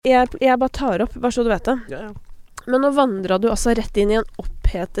Jeg bare tar opp, bare så du vet det. Ja. Men nå vandret du altså rett inn i en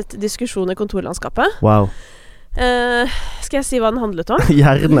opphetet diskusjon i kontorlandskapet. Wow. Skal jeg si hva den handlet om?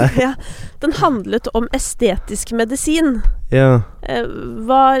 Gjerne. Ja, den handlet om estetisk medisin. Ja.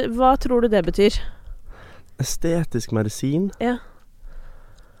 Hva tror du det betyr? Estetisk medisin? Ja.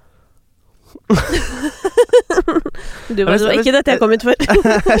 Det var ikke dette jeg kom ut for.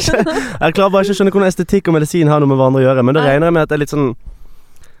 Jeg klarer bare ikke å skjønne hvordan estetikk og medisin har noe med hverandre å gjøre, men da regner jeg med at det er litt sånn.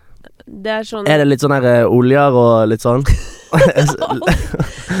 Er det litt sånn her oljer og litt sånn?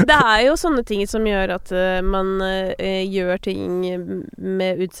 Det er jo sånne ting som gjør at man gjør ting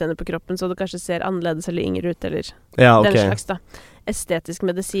med utseende på kroppen så det kanskje ser annerledes eller yngre ut, eller den slags da. Estetisk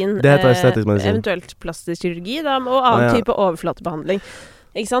medisin. Det heter estetisk medisin. Eventuelt plastisk kirurgi da, og annen type overflatebehandling.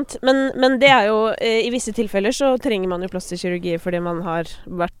 Ikke sant? Men det er jo i visse tilfeller så trenger man jo plastisk kirurgi fordi man har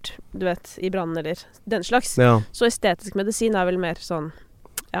vært, du vet, i brann eller den slags. Ja. Så estetisk medisin er vel mer sånn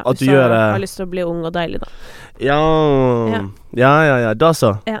at du gjør det. Har lyst til å bli ung og deilig da. Ja, da så.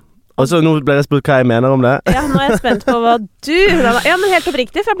 Ja. Og så nå ble jeg spurt hva jeg mener om det. Ja, nå er jeg spent på hva du... Ja, men helt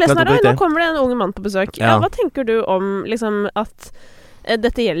oppriktig, for jeg ble sånn her, nå kommer det en ung mann på besøk. Ja, hva tenker du om liksom at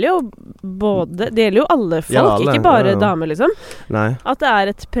dette gjelder jo det gjelder jo alle folk, alle, ikke bare damer liksom. Nei. At det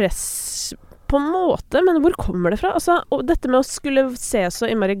er et press på en måte, men hvor kommer det fra? Altså, og dette med å skulle se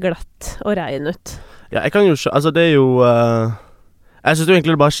så innmari glatt og rein ut. Ja, jeg kan jo ikke, altså det er jo... Jeg synes jo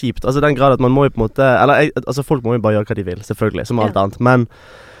egentlig det er bare kjipt, altså den grad at man må jo på en måte, altså folk må jo bare gjøre hva de vil, selvfølgelig, som alt annet, men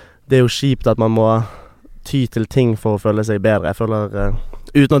det er jo kjipt at man må ty til ting for å føle seg bedre. Jeg føler,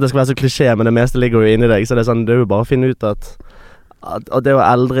 uten at det skal være så klisjé, men det meste ligger jo inni deg, så det er sånn, det er jo bare å finne ut at det å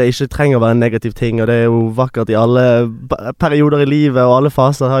eldre ikke trenger å være en negativ ting, og det er jo vakkert i alle perioder i livet, og alle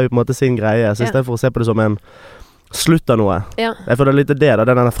faser har jo på en måte sin greie, så i stedet for å se på det som en slutt av noe. Jeg føler litt det da,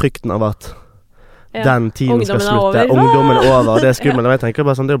 denne frykten av at den tiden skal slutte, ungdommen er over, det er skummelt, og jeg tenker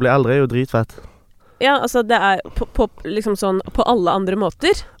bare sånn, det å bli eldre er jo dritfett. Ja, altså det er liksom sånn på alle andre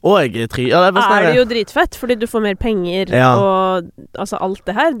måter. Og det jo dritfett, fordi du får mer penger og altså alt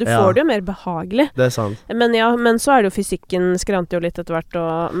det her. Du får det jo mer behagelig. Det er sant. Men så er det jo fysikken skranter jo litt etter hvert,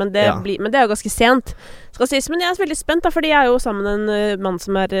 men det er jo ganske sent. Skal sies, men jeg er veldig spent da, fordi jeg er jo sammen med en mann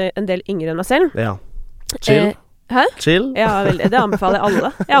som er en del yngre enn meg selv. Ja. Chill. Hæ? Chill? Ja, veldig. Det anbefaler jeg alle.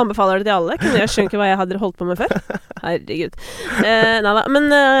 Jeg anbefaler det til alle. Kunne jeg skjønne hva jeg hadde holdt på med før? Herregud. Neida.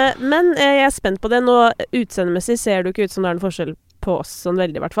 Men jeg er spent på det. Nå utseendemessig ser du ikke ut som det er en forskjell på oss, sånn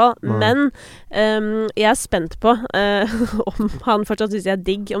veldig i hvert fall. Men jeg er spent på om han fortsatt synes jeg er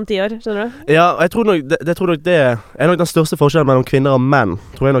digg om 10 år, skjønner du? Ja, jeg tror nok det er nok den største forskjellen mellom kvinner og menn.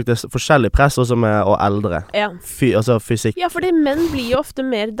 Tror jeg nok det er forskjellig press også med og eldre. Ja. Altså fysikk. Ja, fordi menn blir jo ofte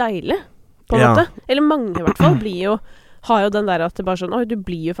mer deilige. På en måte. Eller mange i hvert fall har jo den der at det bare sånn, du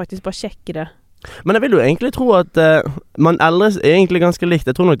blir jo faktisk bare kjekkere. Men jeg vil jo egentlig tro at man eldre er egentlig ganske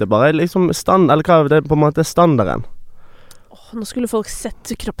likt. Jeg tror nok det bare er liksom eller hva det er på en måte standarden. Nå skulle folk sett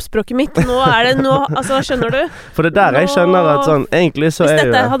kroppsspråket mitt. Nå er det altså skjønner du? For det der jeg skjønner at sånn, egentlig så er jo det.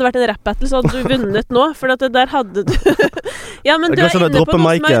 Hvis dette hadde vært en rap-battle, så hadde du vunnet nå, for at det der hadde du... Ja, men du er inne på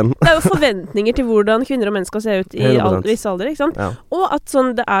noe som det er jo forventninger til hvordan kvinner og menn skal se ut i viss alder, ikke sant? Ja. Og at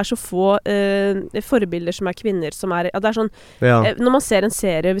sånn, det er så få forbilder som er kvinner, som er... Det er sånn, når man ser en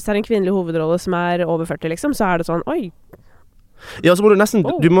serie, hvis det er en kvinnelig hovedrolle som er over 40, liksom, så er det sånn, oi. Ja, så må du nesten,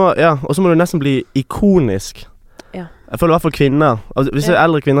 og så må du nesten bli ikonisk. Ja. Jeg føler i hvert fall kvinner, altså, hvis det er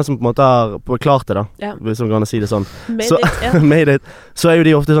eldre kvinner som på en måte har klart det da, hvis man kan si det sånn, så er jo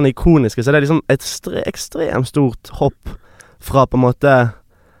de ofte sånn ikoniske, så det er liksom et ekstremt stort hopp fra på en måte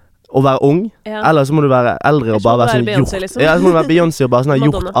å være ung, eller så må du være eldre og bare være sånn gjort. Liksom. Ja, så må du være Beyoncé og bare sånn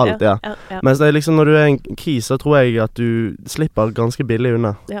gjort alt, Mens det er liksom når du er en kis, så tror jeg at du slipper ganske billig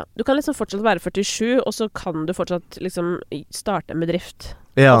unna. Ja, du kan liksom fortsatt være 47, og så kan du fortsatt liksom starte en bedrift.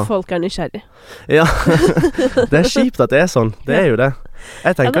 Og folk er nysgjerrig. Ja, det er kjipt at det er sånn. Det er jo det.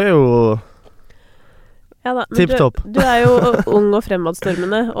 Jeg tenker jo tipptopp. Du er jo ung og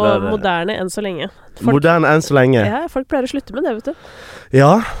fremadstormende, og moderne enn så lenge. Moderne enn så lenge. Ja, folk pleier å slutte med det, vet du.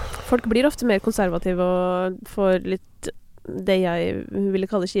 Ja. Folk blir ofte mer konservative og får litt det jeg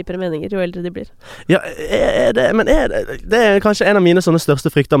ville kalle kjipere meninger jo eldre de blir. Ja, det er kanskje en av mine sånne største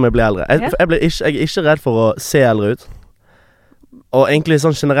frykter med å bli eldre. Jeg er ikke redd for å se eldre ut. Og egentlig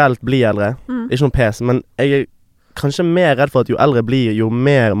sånn generelt bli eldre. Ikke noen pes, men jeg er kanskje mer redd for at jo eldre blir, jo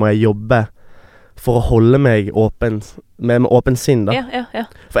mer må jeg jobbe for å holde meg åpen, med åpen sinn da. Ja.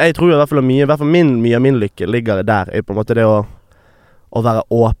 For jeg tror jo i hvert fall mye av min lykke ligger der, på en måte det å være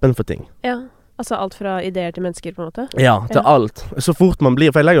åpen for ting. Ja, Altså alt fra ideer til mennesker, på en måte? Ja, til alt. Så fort man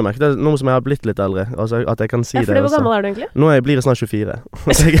blir, for jeg legger meg det nå som jeg har blitt litt eldre, altså at jeg kan si det. Hvor gammel er du egentlig? Nå blir jeg snart 24.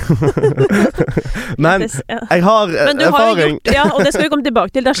 Men jeg har erfaring. Og det skal vi komme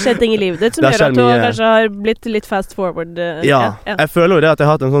tilbake til. Det har skjedd ting i livet ditt som gjør at du kanskje har blitt litt fast forward. Jeg føler jo det at jeg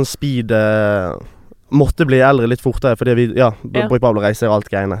har hatt en sånn speed... måtte bli eldre litt fortere, fordi vi, Boy Pablo reiser og alt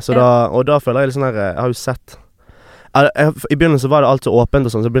greiene. Så da føler jeg litt sånn her, jeg har jo sett... I begynnelsen var det alt så åpent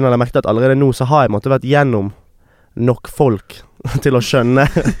og sånn, så begynner jeg å merke at allerede nå så har jeg måtte vært gjennom nok folk til å skjønne.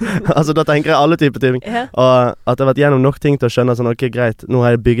 Altså da tenker jeg alle typer ting. Og at jeg har vært gjennom nok ting til å skjønne sånn, ok, greit, nå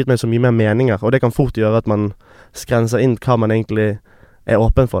har jeg bygget meg så mye mer meninger, og det kan fort gjøre at man skrenser inn hva man egentlig er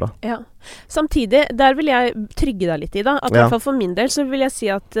åpen for, da. Ja. Samtidig, der vil jeg trygge deg litt i, da. At i hvert fall for min del så vil jeg si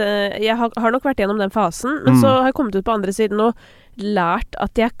at jeg har nok vært gjennom den fasen, men så har jeg kommet ut på andre siden og lært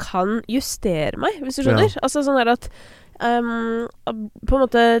at jeg kan justere meg, hvis du skjønner. Altså sånn at på en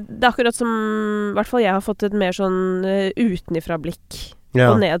måte, det er akkurat som i hvert fall jeg har fått et mer sånn utenifra blikk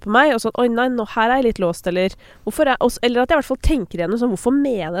og ned på meg, og sånn, oi nei, nå her er jeg litt låst, eller at jeg i hvert fall tenker igjen sånn, hvorfor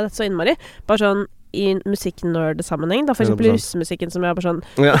mener jeg dette så innmari? Bare sånn i musikk-nerd-sammenheng, da, for eksempel russemusikken som jeg bare sånn,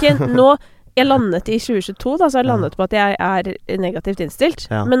 ok, nå jeg landet i 2022 da, så har jeg landet på at jeg er negativt innstilt,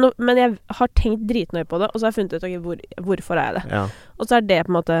 men jeg har tenkt dritnøye på det, og så har jeg funnet ut, ok, hvorfor er jeg det? Og så er det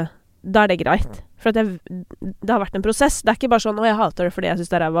på en måte, da er det greit, for at det har vært en prosess, det er ikke bare sånn, jeg hater det fordi jeg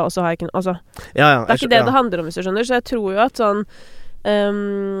synes det er ræva, og så har jeg ikke, altså, det er ikke det det handler om, hvis du skjønner, så jeg tror jo at sånn,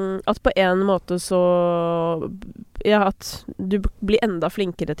 at på en måte så at du blir enda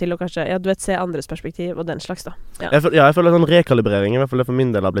flinkere til å kanskje, du vet, se andres perspektiv og den slags da. Jeg føler sånn rekalibrering, i hvert fall for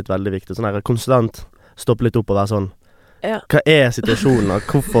min del har blitt veldig viktig, sånn her konstant stoppe litt opp og være sånn, hva er situasjonen,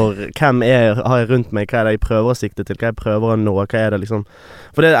 hvem har jeg rundt meg, hva er det jeg prøver å sikte til, hva jeg prøver å nå, hva er det liksom,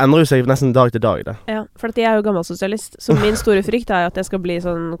 for det endrer jo seg nesten dag til dag det. Ja, for at jeg er jo gammel sosialist, så min store frykt er at jeg skal bli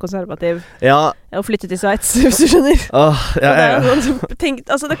sånn konservativ og flytte til Sveits, hvis du skjønner.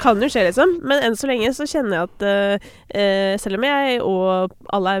 Altså det kan jo skje liksom, men enn så lenge så kjenner jeg at selv om jeg og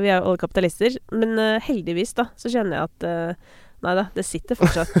vi er jo alle kapitalister, men heldigvis da, så kjenner jeg at neida, det sitter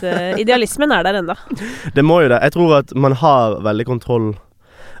fortsatt idealismen er der enda. Det må jo det. Jeg tror at man har veldig kontroll,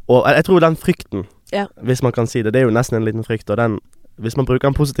 og jeg tror den frykten, hvis man kan si det, det er jo nesten en liten frykt, og den, hvis man bruker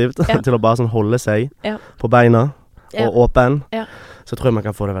den positivt til å bare sånn holde seg på beina og åpen, så tror jeg man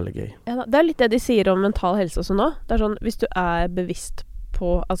kan få det veldig gøy. Ja, det er litt det de sier om mental helse også nå. Det er sånn, hvis du er bevisst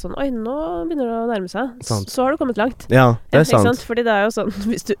på at sånn, oi, nå begynner det å nærme seg, så har du kommet langt. Ja, det er sant. Fordi det er jo sånn,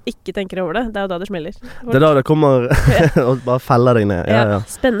 hvis du ikke tenker over det, det er jo da det smeller. Det er da det kommer og bare feller deg ned.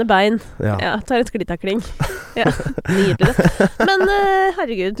 Spennende bein. Tar et sklitakling. Nydelig det. Men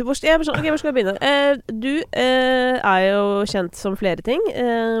herregud, hvor skal vi begynne? Du er jo kjent som flere ting.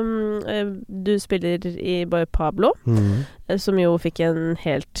 Du spiller i Boy Pablo, som jo fikk en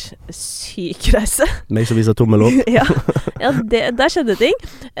helt syk reise. Meg som viser tommel opp. Der skjedde ting.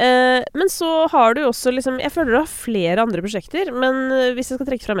 Men så har du også liksom, jeg føler du har flere andre prosjekter, men hvis jeg skal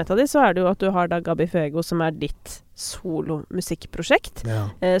trekke frem et av de, så er det jo at du har da Gabi Fuego, som er ditt solo-musikkprosjekt,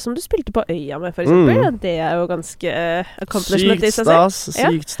 som du spilte på Øya med, for eksempel. Det er jo ganske accomplishment i seg selv.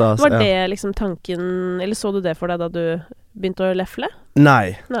 Sykt stas. Var det liksom tanken, eller så du det for deg da du begynte å lefle?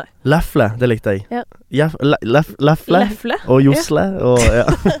 Nei. Lefle, det likte jeg. Lefle og josle og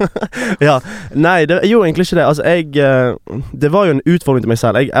Nei, det gjorde egentlig ikke det. Altså det var jo en utfordring til meg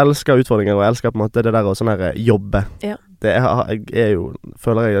selv. Jeg elsker utfordringer, og jeg elsker på en måte det der å sånn her jobbe. Jeg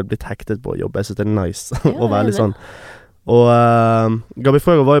føler jeg har blitt hektet på å jobbe. Jeg synes det er nice å være litt sånn. Og Gabi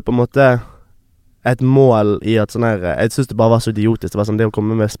Fuego var jo på en måte et mål i at sånn her, jeg synes det bare var så idiotisk. Det var sånn, det å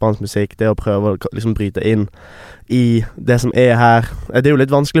komme med spansk musikk, det å prøve å liksom bryte inn i det som er her. Det er jo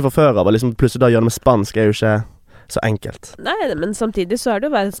litt vanskelig for før av, og liksom plutselig da gjøre det med spansk er jo ikke så enkelt. Nei, men samtidig så er det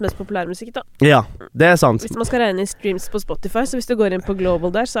jo verdens mest populære musikk da. Ja, det er sant. Hvis man skal regne i streams på Spotify, så hvis du går inn på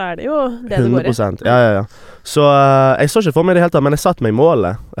Global der, så er det jo det 100%, det går i. 100%, ja. Så jeg så ikke for meg det helt da, men jeg satt meg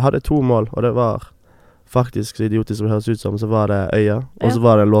målet. Jeg hadde 2 mål, og det var faktisk så idiotisk som det høres ut som, så var det Øya, og så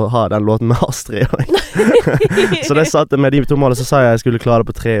var det den låten med Astrid. Så det satt med de 2 målene, så sa jeg skulle klare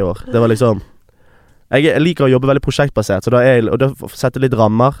det på 3 år. Det var liksom, jeg liker å jobbe veldig prosjektbasert, så da setter litt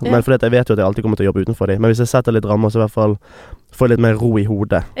rammer, men fordi jeg vet jo at jeg alltid kommer til å jobbe utenfor dem. Men hvis jeg setter litt rammer, så i hvert fall får jeg litt mer ro i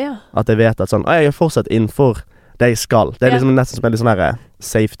hodet. At jeg vet at sånn, jeg er fortsatt innenfor det jeg skal. Det er liksom nesten som en litt sånn her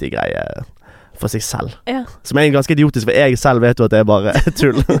safety-greie for seg selv. Som er ganske idiotisk, for jeg selv vet jo at det er bare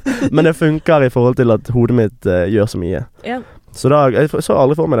tull. Men det funker i forhold til at hodet mitt gjør så mye. Så da, jeg så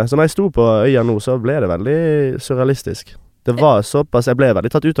aldri for meg det. Så når jeg sto på Øya nå, så ble det veldig surrealistisk. Det var såpass, jeg ble veldig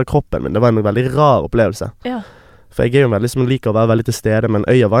tatt ut av kroppen min. Det var en veldig rar opplevelse. For jeg er jo veldig som liker å være veldig til stede, men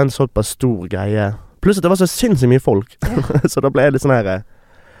Øya var en såpass stor greie. Pluss at det var så sinnssykt mye folk. Så da ble det litt sånn her,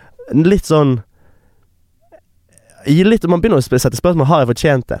 litt sånn man begynner å sette spørsmål, har jeg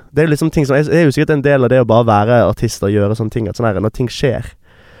fortjent det? Det er liksom ting som, jeg er jo sikkert en del av det å bare være artist og gjøre sånne ting, at sånn her, når ting skjer,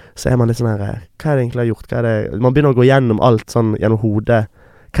 så er man litt sånn her, hva er det egentlig jeg har gjort? Man begynner å gå gjennom alt sånn, gjennom hodet,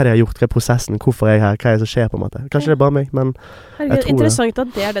 hva det har gjort, hva er prosessen, hvorfor er jeg her, hva er det som skjer på en måte. Kanskje det er bare meg, men jeg tror interessant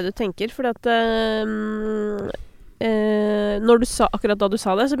at det er det du tenker, fordi at akkurat da du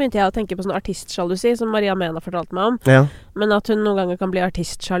sa det, så begynte jeg å tenke på sånn artistsjalusi, som Maria Mena fortalte meg om. Ja. Men at hun noen ganger kan bli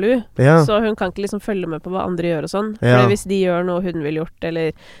artistsjalu, så hun kan ikke liksom følge med på hva andre gjør og sånn. For hvis de gjør noe hun ville gjort,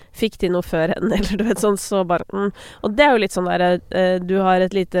 eller fikk til noe før henne, eller du vet sånn, så bare Og det er jo litt sånn der, du har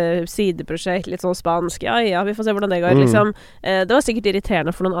et lite sideprosjekt, litt sånn spansk, ja, vi får se hvordan det går, liksom. Det var sikkert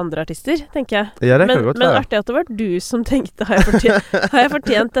irriterende for noen andre artister, tenker jeg. Ja, det kan godt være. Men artig at det var du som tenkte, har jeg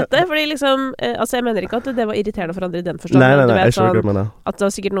fortjent dette? Fordi liksom, altså jeg mener ikke at det var irriterende for andre i den forstand. Nei, du vet, jeg skjønner ikke med det. At det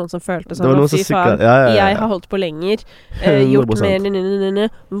var sikkert noen som følte sånn, fy faen, jeg har holdt på lenger, gjort mer,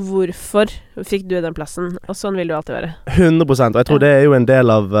 hvorfor fikk du den plassen? Og sånn vil det jo alltid være. 100%, og jeg tror det er jo en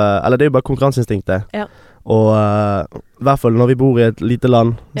del av, eller det er jo bare konkurranseinstinktet. Ja. Og i hvert fall når vi bor i et lite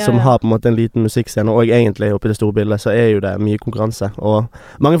land som har på en måte en liten musikkscene, og egentlig oppe i det store bildet, så er jo det mye konkurranse. Og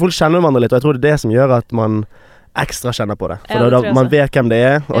mange folk kjenner hverandre litt, og jeg tror det er det som gjør at man ekstra kjenner på det. For da man vet hvem det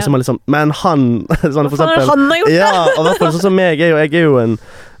er, og så man liksom, men han sånn, for eksempel, han har gjort det? Ja, og i hvert fall sånn som meg, jeg er jo en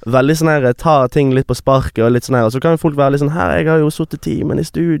veldig sånn her, tar ting litt på sparket og litt sånn her, og så kan folk være litt sånn her, jeg har jo suttet timen i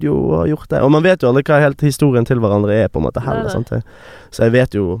studio og gjort det, og man vet jo aldri hva helt historien til hverandre er på en måte heller, sant? Så jeg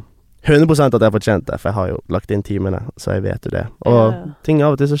vet jo 100% at jeg har fortjent det, for jeg har jo lagt inn timene, så jeg vet jo det, og ting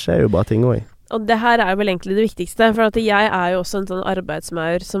av og til så skjer jo bare ting også. Og det her er jo vel egentlig det viktigste, for at jeg er jo også en sånn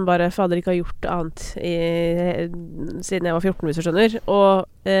arbeidsmaur som bare fader ikke har gjort annet siden jeg var 14, hvis du skjønner, og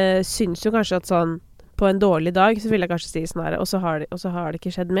syns jo kanskje at sånn på en dårlig dag, så vil jeg kanskje si sånn her, og så har det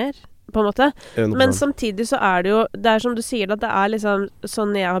ikke skjedd mer, på en måte. Men samtidig så er det jo, det er som du sier, at det er liksom,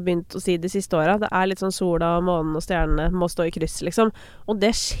 sånn jeg har begynt å si de siste årene, det er litt sånn sola, månen og stjernene må stå i kryss, liksom. Og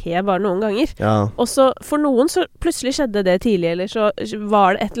det skjer bare noen ganger. Ja. Og så, for noen så plutselig skjedde det tidlig, eller så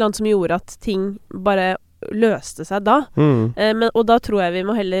var det et eller annet som gjorde at ting bare løste seg da. Og da tror jeg vi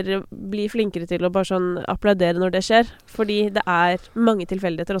må heller bli flinkere til å bare sånn applaudere når det skjer, fordi det er mange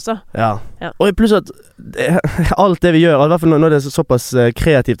tilfeldigheter også. Ja. Og pluss at alt det vi gjør, i hvert fall når det er såpass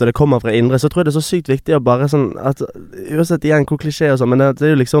kreativt og det kommer fra indre, så tror jeg det er så sykt viktig å bare sånn at, uansett igjen hvor klisjé og sånn, men det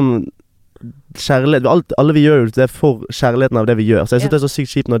er jo liksom kjærlighet, alle vi gjør jo det for kjærligheten av det vi gjør, så jeg synes det er så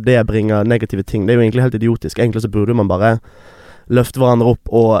sykt kjipt når det bringer negative ting. Det er jo egentlig helt idiotisk. Egentlig så burde man bare løfte hverandre opp,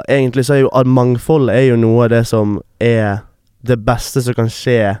 og egentlig så er jo mangfoldet er jo noe av det som er det beste som kan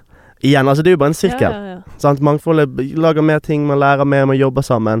skje igjen, altså det er jo bare en sirkel. Sant? Mangfoldet lager mer ting, man lærer mer, man jobber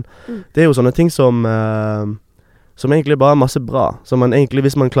sammen. Det er jo sånne ting som egentlig bare er masse bra. Så man egentlig,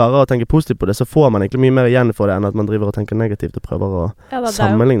 hvis man klarer å tenke positivt på det, så får man egentlig mye mer igjen for det enn at man driver og tenker negativt og prøver å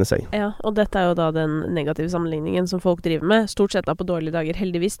sammenligne seg. Ja, og dette er jo da den negative sammenligningen som folk driver med, stort sett da på dårlige dager,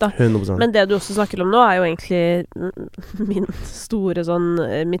 heldigvis da. 100%. Men det du også snakker om nå er jo egentlig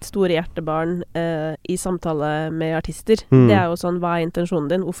mitt store hjertebarn i samtale med artister. Det er jo sånn, hva er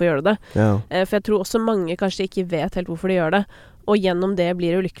intensjonen din? Hvorfor gjør du det? Ja. For jeg tror også mange kanskje ikke vet helt hvorfor de gjør det. Og gjennom det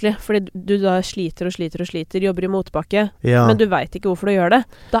blir du ulykkelig, fordi du da sliter, jobber i motbakke, men du vet ikke hvorfor du gjør det.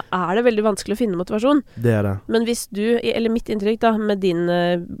 Da er det veldig vanskelig å finne motivasjon. Det er det. Men hvis du, eller mitt inntrykk da, med din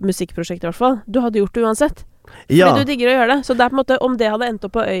musikkprosjekt i hvert fall, du hadde gjort det uansett. Fordi du digger å gjøre det. Så det er på en måte, om det hadde endt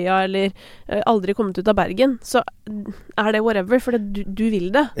opp på Øya, eller aldri kommet ut av Bergen, så er det whatever, fordi du vil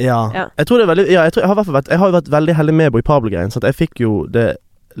det. Ja. Jeg tror det er veldig, jeg har jo vært veldig heldig med Boy Pablo-greien, så at jeg fikk jo det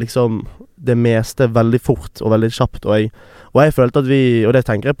liksom det meste veldig fort og veldig kjapt, og jeg følte at vi, og det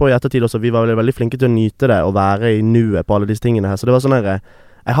tenker jeg på i ettertid også, vi var veldig flinke til å nyte det og være i nuet på alle disse tingene her, så det var sånn her,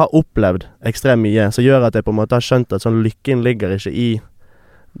 jeg har opplevd ekstremt mye, så gjør at jeg på en måte har skjønt at sånn lykken ligger ikke i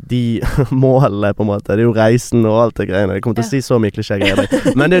de målene på en måte, det er jo reisen og alt det greiene, jeg kommer til å si så mye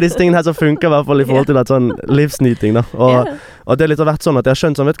klisjé-greier, men det er disse tingene her som funker i hvert fall i forhold til at sånn livsnyting da, og det er litt av hvert sånn at jeg har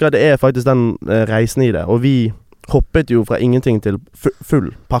skjønt sånn, vet du hva, det er faktisk den reisen i det, og vi hoppet jo fra ingenting til full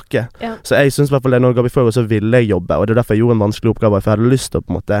pakke. Så jeg synes i hvert fall det når jeg ga meg før, så ville jeg jobbe, og det er derfor jeg gjorde en vanskelig oppgave, for jeg hadde lyst til å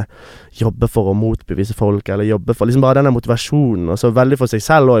på en måte jobbe for å motbevise folk, eller jobbe for liksom bare denne motivasjonen, og så veldig for seg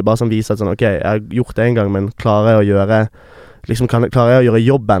selv også, bare sånn vise at sånn, ok, jeg har gjort det en gang, men klarer jeg å gjøre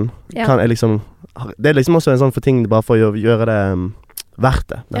jobben? Kan jeg liksom, det er liksom også en sånn for ting bare for å gjøre det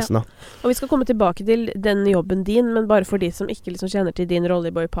verdt det, nesten da. Og vi skal komme tilbake til den jobben din, men bare for de som ikke liksom kjenner til din rolle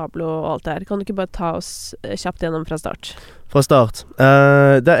i Boy Pablo og alt det her, kan du ikke bare ta oss kjapt gjennom fra start? Fra start.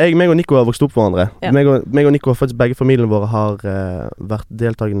 Meg og Nico har vokst opp hverandre. Ja. Meg og Nico, faktisk begge familiene våre har vært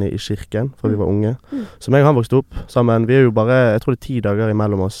deltagende i kirken fra vi var unge. Så meg og han vokste opp sammen. Vi jo bare, jeg tror det 10 dager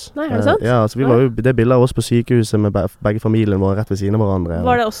imellom oss. Nei, er det sant? Ja, så vi var jo, det bildet av oss på sykehuset med begge familiene våre rett ved siden av hverandre.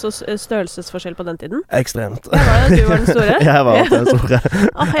 Var det også størrelsesforskjell på den tiden? Ekstremt. Ja, var det du var den store? Jeg var den store.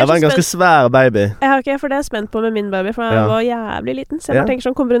 Jeg var en ganske svær baby. Ja, ok, for det spent på med min baby, for jeg var jævlig liten. Så jeg bare tenker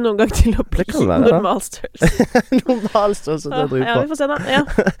sånn, kommer det noen gang til å bli normal størrelse? Normal størrelse. Ja, vi får se da. Ja.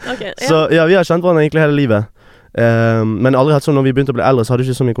 Okay, ja. Så ja, vi har kjent hverandre egentlig hele livet. Men aldri hatt sånn, når vi begynte å bli eldre, så hadde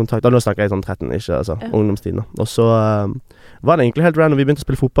vi ikke så mye kontakt. Nå snakker jeg sånn 13, ikke altså, ungdomstiden. Og så var det egentlig helt random. Vi begynte å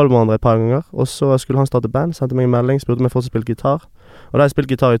spille fotball med hverandre et par ganger. Og så skulle han starte band, sendte meg en melding, spurte om jeg fortsatt spilte gitar. Og da har jeg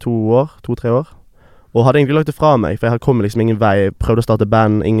spilt gitar i 2-3 år. Og hadde egentlig lagt det fra meg, for jeg kom liksom ingen vei. Prøvde å starte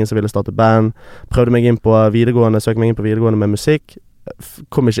band, ingen som ville starte band. Prøvde meg inn på videregående, søkte meg inn på videregående med musikk.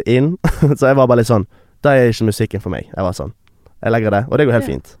 Kom ikke inn. Så jeg var bare litt sånn, da er ikke musikken for meg. Jeg var sånn, jeg legger det, og det går helt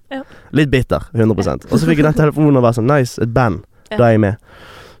fint. Ja. Litt bitter, 100%. Og så fikk jeg den telefonen og var sånn, nice, et band, da er jeg med.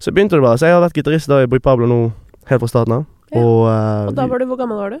 Så begynte det bare, så jeg har vært gitarist da i Boy Pablo nå, helt fra starten av. Ja. Og da var du, hvor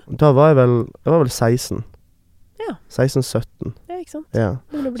gammel var du? Da var jeg var vel 16. Ja. 16-17. Ja, ikke sant? Ja.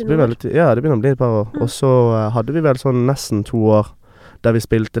 Det begynner å bli et par år. Og så hadde vi vel sånn nesten 2 år, der vi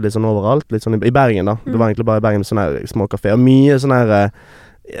spilte litt sånn overalt, litt sånn i Bergen da. Det var egentlig bare i Bergen med sånne her små kaféer, mye sånne her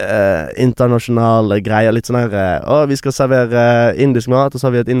internasjonale greier, litt sånn her vi skal servere indisk mat, og så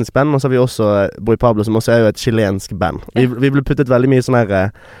har vi et indisk band, og så har vi også Boy Pablo, som også er jo et chilensk band. Vi ble puttet veldig mye sånn her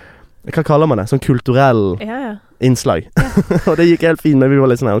hva kaller man det? Sånn kulturell innslag. Og det gikk helt fint, men vi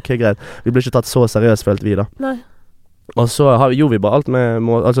var litt sånn her, ok, greit. Vi ble ikke tatt så seriøst, følte vi da. Nei. Og så gjorde vi bare alt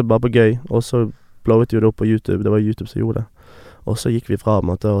altså bare på gøy, og så blowet jo det opp på YouTube. Det var YouTube som gjorde det. Og så gikk vi fra på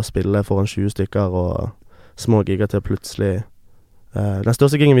en måte å spille foran 20 stykker og små giger til plutselig den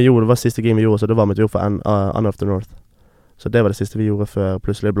største gingen vi gjorde, det var siste gingen vi gjorde, så det var med å gjøre for Anna of the North. Så det var det siste vi gjorde før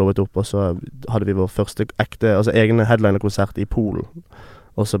plutselig blowet opp, og så hadde vi vår første egne headliner-konsert i Polen,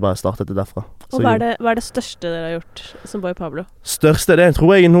 og så bare startet det derfra. Og hva er det største dere har gjort som Boy Pablo? Største, det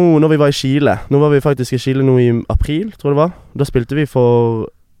tror jeg nå når vi var i Chile. Nå var vi faktisk i Chile nå i april, tror jeg det var. Da spilte vi for,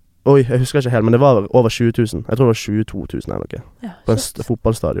 jeg husker ikke helt, men det var over 20 000. Jeg tror det var 22 000 eller noe. Ja, på en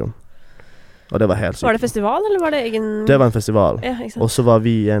fotballstadion. Og det var helt sykt. Var det festival, eller var det egen... Det var en festival. Ja, og så var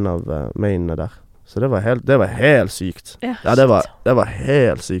vi en av mainene der. Så det var helt sykt. Ja, det var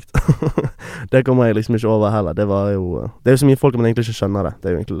helt sykt. Det kommer jeg liksom ikke over heller. Det er jo så mye folk man egentlig ikke skjønner det.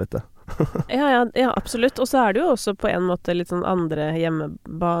 Det er jo egentlig litt det. ja, absolutt. Og så er det jo også på en måte litt sånn andre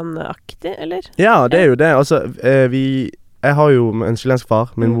hjemmebaneaktig, eller? Ja, det er jo det. Altså, jeg har jo en chilensk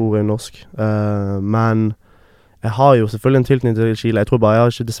far. Min mor er norsk. Men... Jeg har jo selvfølgelig en tilknytning til Chile. Jeg tror bare jeg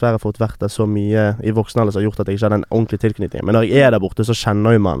har ikke dessverre fått vært der så mye i voksen alder som har gjort at jeg ikke har den ordentlige tilknytningen. Men når jeg er der borte, så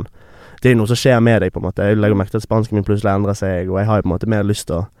kjenner jo man. Det er noe som skjer med deg, på en måte. Jeg legger merke til at spansken min plutselig endrer seg, og jeg har jo på en måte mer lyst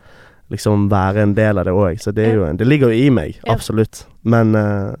til å liksom være en del av det også. Så det ligger jo i meg, absolutt. Men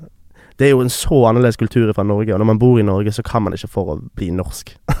det er jo en så annerledes kultur fra Norge, og når man bor i Norge, så kan man ikke for å bli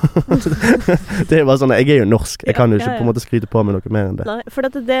norsk. Det er bare sånn, jeg er jo norsk. Jeg kan jo ikke på en måte skryte på meg noe mer enn det. Nei, for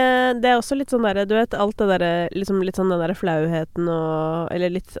det er også litt sånn der, du vet, alt det der, liksom litt sånn den der flauheten og, eller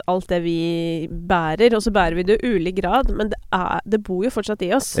litt alt det vi bærer, og så bærer vi det i ulik grad, men det bor jo fortsatt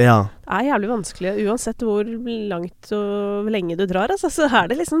i oss. Ja. Det er jævlig vanskelig, uansett hvor langt og hvor lenge du drar, altså, så er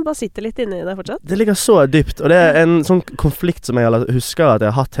det liksom, bare sitter litt inne i det fortsatt. Det ligger så dypt, og det er en sånn konflikt som jeg husker at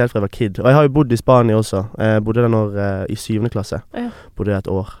jeg har hatt helt fra jeg var kid. Og jeg har jo bodd i Spania også. Jeg bodde der i 7. klasse. Ja. Bodde 1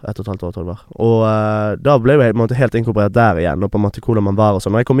 år, 1,5 år tror jeg det var. Og da ble jeg på en måte helt inkorporert der igjen, og på en måte hvordan man var og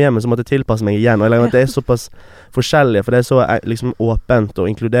sånn. Når jeg kom hjem, så måtte jeg tilpasse meg igjen. Og jeg legger at det er såpass forskjellig, for det er så liksom åpent og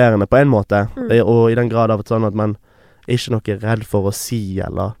inkluderende på en måte. Og i den grad av sånn at man ikke er noe redd for å si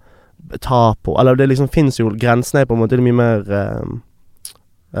eller ta på. Eller det liksom finnes jo grensene på en måte mye mer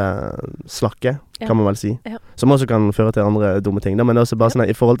slakke, kan man vel si. Ja. Som også kan føre til andre dumme ting. Da. Men det er også bare sånn,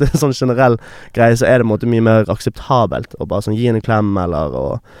 i forhold til sånn generell greie, så er det på en måte mye mer akseptabelt å bare sånn gi en klem, eller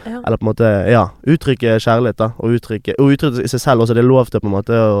på en måte, uttrykke kjærlighet, da. Og uttrykke i seg selv også. Det er lov til på en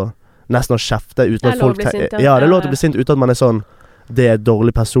måte å nesten å kjefte uten at folk... Det er lov til å bli sint uten at man er sånn, det er et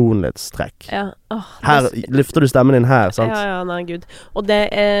dårlig personlighetstrekk. Ja. Her lyfter du stemmen din her, sant? Ja, nei, gud. Og det,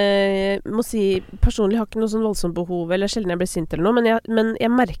 må si, personlig har ikke noe sånn voldsomt behov, eller sjelden jeg blir sint eller noe, men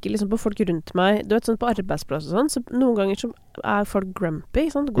jeg merker liksom på folk rundt meg, du vet, sånn på arbeidsplass og sånn, så noen ganger så er folk grumpy,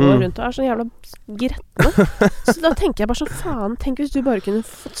 sant? Går rundt og er sånn jævla grettende. Så da tenker jeg bare sånn, faen, tenk hvis du bare kunne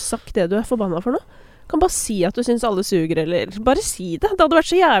fått sagt det du er forbannet for noe. Kan bare si at du synes alle suger, eller bare si det. Det hadde vært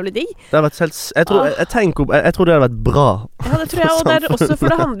så jævlig digg. Det hadde vært helt... Jeg tror det hadde vært bra. Ja, det tror jeg, og det er også,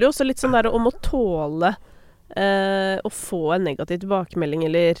 for det handler jo også litt sånn der om å tåle å få en negativ tilbakemelding,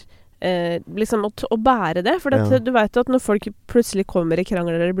 eller liksom å bære det. For du vet at når folk plutselig kommer i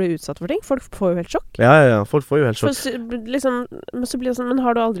krangler eller blir utsatt for ting, folk får jo helt sjokk. Ja, folk får jo helt sjokk. Så blir det sånn, men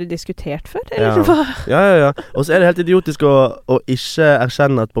har du aldri diskutert før? Eller hva? Ja. Og så er det helt idiotisk å ikke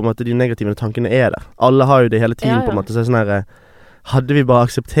erkjenne at på en måte de negative tankene er der. Alle har jo det hele tiden på en måte, så sånn her. Hadde vi bare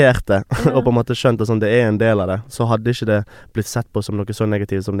akseptert det og på en måte skjønt at sånn, det er en del av det, så hadde ikke det blitt sett på som noe så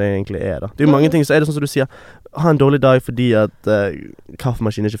negativt som det egentlig er da. Det er jo mange ting, så er det sånn som du sier, ha en dårlig dag fordi at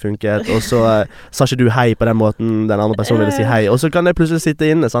kaffemaskinen ikke funket, og så sa ikke du hei på den måten den andre personen ville si hei, og så kan det plutselig sitte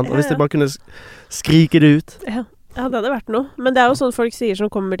inne, sant? Og hvis de bare kunne skrike det ut. Ja, det hadde vært noe. Men det er jo sånn folk sier som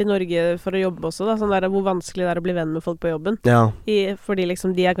kommer til Norge for å jobbe også, da. Sånn der hvor vanskelig det er å bli venn med folk på jobben. Ja. Fordi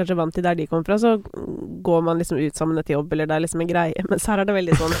liksom de er kanskje vant til der de kommer fra, så går man liksom ut sammen etter jobb, eller det er liksom en greie. Men så her er det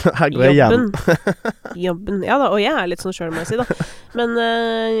veldig sånn her går jeg hjem. Jobben. Ja da, og jeg er litt sånn selv, må jeg si da.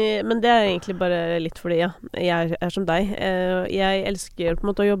 Men det er egentlig bare litt fordi, jeg er som deg. Jeg elsker på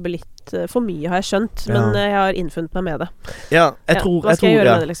en måte å jobbe litt for mye, har jeg skjønt, men jeg har innfunnet meg med det. Ja, jeg tror hva skal jeg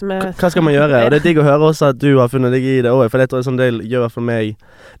gjøre med det, liksom? Hva skal man gjøre? Og det er digg å høre også at du har funnet deg i det også, for det er sånn det gjør for meg.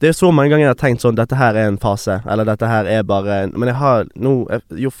 Det er så mange ganger jeg har tenkt sånn, dette her er en fase, eller dette her er bare men jeg har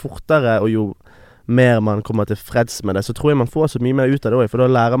jo fortere og jo mer man kommer til freds med det, så tror jeg man får så mye mer ut av det også, for da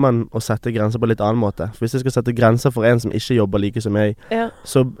lærer man å sette grenser på litt annen måte. For hvis jeg skal sette grenser for en som ikke jobber like som meg,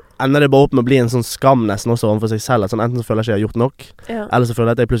 så ender det bare opp med å bli en sånn skam nesten også overfor seg selv, at sånn, enten så føler jeg ikke jeg har gjort nok, eller så føler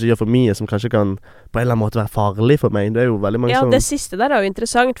jeg at jeg plutselig gjør for mye som kanskje kan på en eller annen måte være farlig for meg. Det er jo veldig mange som... Ja, det siste der er jo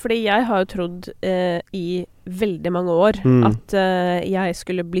interessant, fordi jeg har jo trodd i veldig mange år at jeg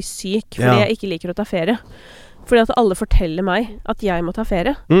skulle bli syk fordi jeg ikke liker å ta ferie. Fordi at alle forteller meg at jeg må ta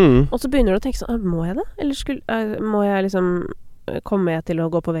ferie. Og så begynner du å tenke sånn, må jeg det? Eller må jeg liksom komme til å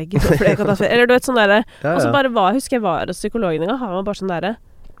gå på veggen fordi jeg kan ta ferie? Eller du vet sånn der. Og så bare husker jeg var hos psykologen en gang, har man bare sånn der.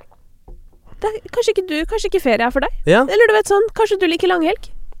 Kanskje ikke ferie er for deg? Ja. Eller du vet sånn, kanskje du liker langhelg?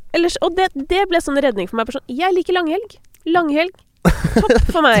 Og det ble sånn redning for meg. Sånn, jeg liker langhelg. Langhelg.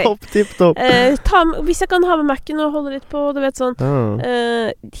 Topp for meg. Topp. Hvis jeg kan ha med Mac'en og holde litt på, du vet sånn.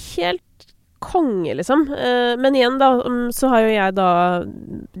 Helt konge, liksom. Men igjen da, så har jo jeg da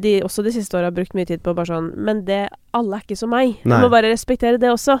også de siste årene har brukt mye tid på bare sånn, men alle er ikke som meg. Du må bare respektere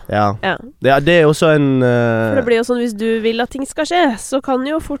det også. Ja. Det er også en For det blir jo sånn, hvis du vil at ting skal skje, så kan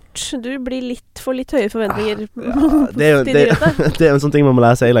jo fort du bli få litt høye forventninger. Det er jo en sånn ting man må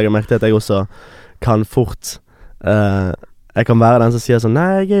lære seg. Jeg legger merke til at jeg også kan fort jeg kan være den som sier sånn,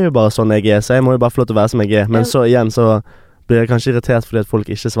 nei, jeg er jo bare sånn jeg er, så jeg må jo bare få lov til å være som jeg er. Men så igjen så blir jeg kanskje irritert fordi at folk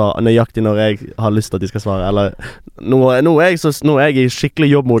ikke svarer nøyaktig når jeg har lyst til at de skal svare. Eller nå er jeg i skikkelig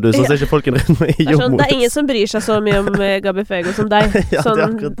jobbmodus, så er ikke folk rundt meg i jobbmodus. Det er ingen som bryr seg så mye om Gabi Fego som deg.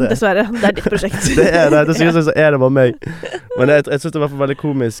 Sånn, dessverre. Det er ditt prosjekt. Det er det. Til syvende så er det bare meg. Men jeg synes det er i hvert fall veldig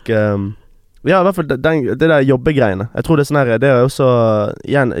komisk. Ja, i hvert fall det der jobbegreiene. Jeg tror det er sånn her, det er også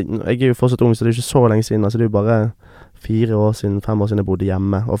igjen, jeg er jo fortsatt ung, så det er jo ikke så lenge siden, altså det er jo bare 5 år siden jeg bodde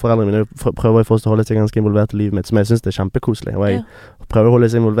hjemme, og foreldrene mine prøver jo fortsatt å holde seg ganske involvert i livet mitt, som jeg synes det er kjempekoselig, og jeg prøver å holde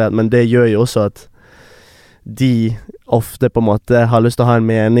seg involvert, men det gjør jo også at de ofte på en måte har lyst til å ha en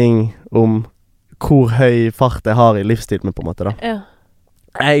mening om hvor høy fart jeg har i livsstil med, på en måte da.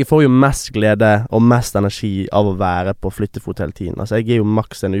 Jeg får jo mest glede og mest energi av å være på flyttefot hele tiden. Altså, jeg er jo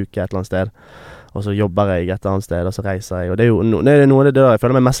maks en uke et eller annet sted, og så jobber jeg et annet sted, og så reiser jeg, og det er jo noe av det jeg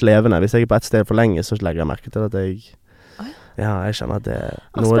føler meg mest levende. Hvis jeg er på et sted for lenge, så legger jeg merke til at jeg kjenner at det er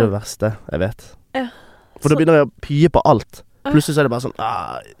noe av det verste jeg vet. For da begynner jeg å pye på alt. Plutselig så er det bare sånn,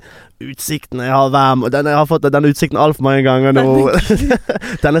 utsikten jeg har jeg har fått den utsikten alt for mange ganger nå.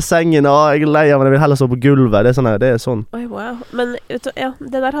 Denne sengen, jeg er lei av, men jeg vil heller stå på gulvet. Det er sånn. Oi, wow. Men vet du,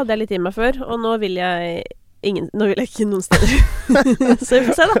 det der hadde jeg litt i meg før, og nå vil jeg ikke noen steder. Så vi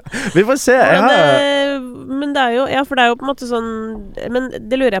får se da. Vi får se, men det er jo, for det er jo på en måte sånn, men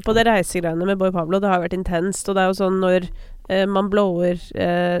det lurer jeg på, det reisegreiene med Boy Pablo, det har vært intenst, og det er jo sånn når man blower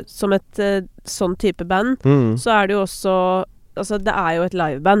som et sånn type band, så er det jo også, altså det er jo et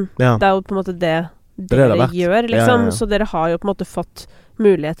liveband. Det er jo på en måte det dere gjør, liksom. Så dere har jo på en måte fått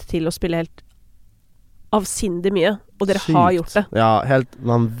mulighet til å spille helt avsindig mye, og dere har gjort det. Ja, helt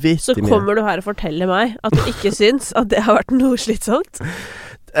vanvittig mye. Så kommer du her og forteller meg at du ikke syns at det har vært noe slitsomt?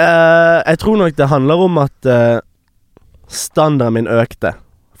 Jeg tror nok det handler om at standarden min økte.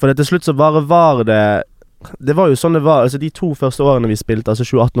 For til slutt så bare var det var jo sånn det var, altså de 2 første årene vi spilte, altså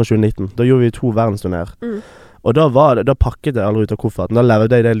 2018 og 2019, da gjorde vi 2 verdensturnéer. Og da pakket jeg aldri ut av kofferten. Da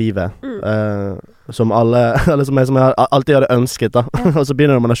levde jeg det livet som som jeg alltid hadde ønsket da. Og så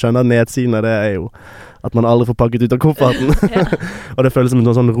begynner man å skjønne at nedsiden av det er jo at man aldri får pakket ut av kofferten. Og det føles som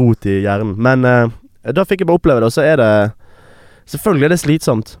en sånn rot i hjernen. Men da fikk jeg bare oppleve det, og så er det selvfølgelig er det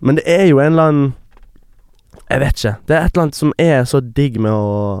slitsomt, men det er jo en eller annen, jeg vet ikke, det er et eller annet som er så digg med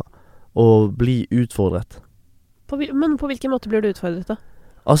å å bli utfordret. Men på hvilken måte blir du utfordret da?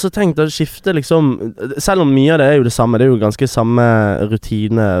 Altså tenk å skifte liksom, selv om mye av det er jo det samme, det er jo ganske samme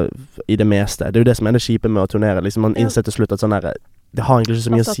rutine i det meste. Det er jo det som er det kjipe med å turnere, liksom man innser til slutt at sånn her, det har egentlig ikke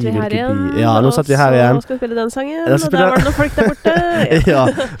så mye å si nå satt vi her igjen. Og så skal vi spille den sangen, og der var det noen folk der borte. Ja,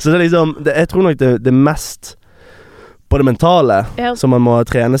 så det er liksom, jeg tror nok det mest på det mentale som man må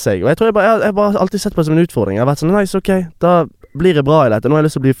trene seg. Og jeg tror jeg har bare alltid sett på det som en utfordring. Jeg har vært sånn, nice, ok, da blir det bra i dette. Nå har jeg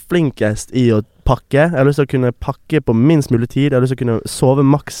lyst til å bli flinkest i å pakke. Jeg har lyst til å kunne pakke på minst mulig tid. Jeg har lyst til å kunne sove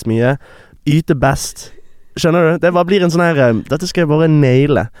maks mye. Yte best. Skjønner du? Det bare blir en sånn her, dette skal jeg bare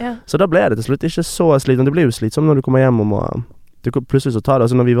naile. Så da ble det til slutt ikke så slitsomt. Det blir jo slitsomt når du kommer hjem og må plutselig så tar det.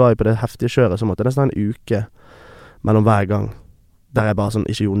 Altså når vi var på det heftige kjøret, så måtte det nesten en uke mellom hver gang. Der jeg bare sånn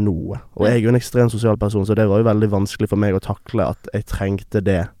ikke gjorde noe. Og jeg er jo en ekstremt sosial person, så det var jo veldig vanskelig for meg å takle at jeg trengte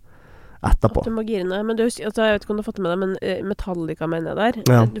det etterpå. At du må gire ned. Men du, altså, jeg vet ikke om du har fått med deg, men Metallica mener jeg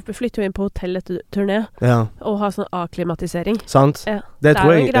der. Ja. Du flytter jo inn på hotell etter turné, og har sånn akklimatisering. Sant? Ja. Det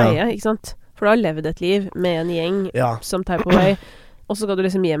tror jeg, jo en greie, ikke sant? For du har levd et liv med en gjeng som tar på vei, og så skal du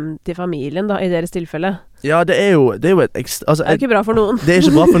liksom hjem til familien da, i deres tilfelle. Ja, det er jo et altså, det er jo ikke bra for noen. Det er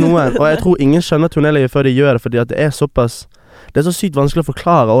ikke bra for noen, og jeg tror ingen skjønner turnélivet før de gjør det, fordi at det er såpass. Det er så sykt vanskelig å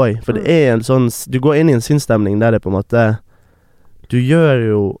forklare også, for det er en sånn, du går inn i en sinnsstemning der det på en måte, det er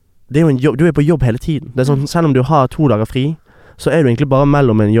jo en jobb, du er på jobb hele tiden. Det er sånn, selv om du har 2 dager fri, så er du egentlig bare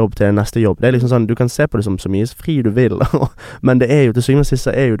mellom en jobb til neste jobb. Det er liksom sånn, du kan se på det som så mye fri du vil, men det er jo til syvende og sist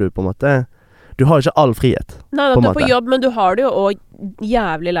så er jo du på en måte, du har ikke all frihet. Nei, du er på jobb, men du har det jo også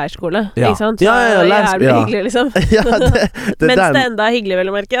jævlig leirskole, ikke sant? Ja, jævlig hyggelig liksom. Mens det enda er hyggelig, vel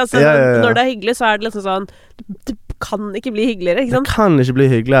å merke. Altså, når det er hyggelig, så er det liksom sånn, det kan ikke bli hyggeligere, ikke sant? Det kan ikke bli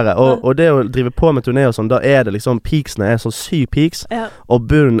hyggeligere, og det å drive på med turné og sånn, da er det liksom, peaksene er så syk peaks, og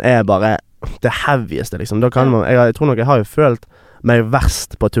bunnen er bare det heavieste, liksom. Da kan man, jeg tror nok jeg har jo følt meg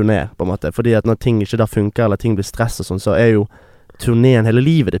verst på turné, på en måte, fordi at når ting ikke da funker, eller ting blir stress og sånn, så er jo turneen hele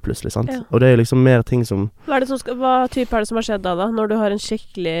livet ditt plutselig, sant? Og det er liksom mer ting som hva type er det som har skjedd da, når du har en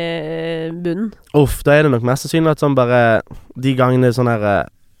skikkelig bunn? Da er det nok mest sannsynlig at sånn bare de gangene sånn her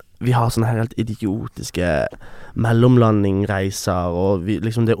vi har sånne her helt idiotiske mellomlandingreiser, og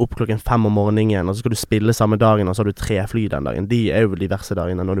liksom det er opp 5 om morgenen, og så skal du spille samme dagen, og så har du 3 fly den dagen. De er jo de verste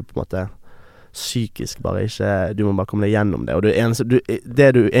dagene når du på en måte psykisk bare ikke, du må bare komme deg gjennom det, og det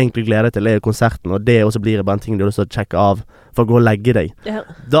du egentlig gleder deg til er konserten, og det også blir bare en ting du har lyst til å sjekke av for å gå og legge deg.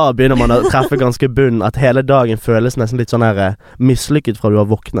 Da begynner man å treffe ganske bunn, at hele dagen føles nesten litt sånn her mislykket fra du har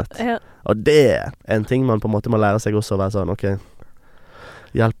våknet. Og det er en ting man på en måte må lære seg også å være sånn, ok,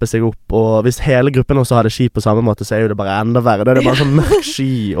 hjelpe seg opp, og hvis hele gruppen også har det ski på samme måte, så er jo det bare enda verre. Da er det bare sånn mørk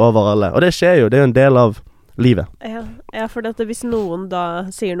sky over alle, og det skjer jo, det er jo en del av livet. Ja, for dette, hvis noen da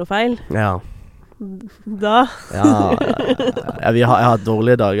sier noe feil da jeg har hatt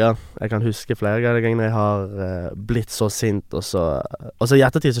dårlige dager. Jeg kan huske flere ganger jeg har blitt så sint, og så i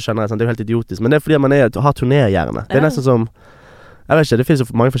ettertid så skjønner jeg sånn, det er jo helt idiotisk, men det er fordi man har turnerhjerne. Det er nesten som jeg vet ikke, det finnes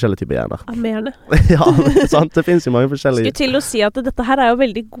jo mange forskjellige typer hjerner. Amerne. Ja, sant, det finnes jo mange forskjellige. Skulle til å si at dette her er jo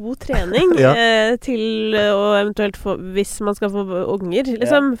veldig god trening til å eventuelt få, hvis man skal få unger,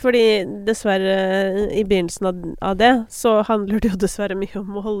 liksom. Fordi dessverre i begynnelsen av det, så handler det jo dessverre mye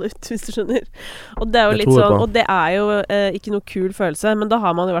om å holde ut, hvis du skjønner. Og det er jo litt sånn, og det er jo ikke noe kul følelse, men da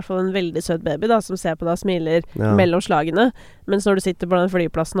har man i hvert fall en veldig søt baby da, som ser på deg og smiler mellom slagene, mens når du sitter på den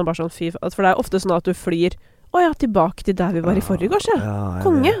flyplassen og bare sånn fy, for det er ofte sånn at du flyr tilbake til der vi var i forrige gårs,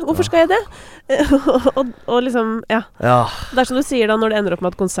 konge, hvorfor skal jeg det? og liksom, Det er som du sier da, når det ender opp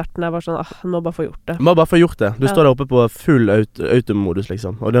med at konserten er bare sånn, du må bare få gjort det. Du må bare få gjort det. Du står der oppe på full automodus,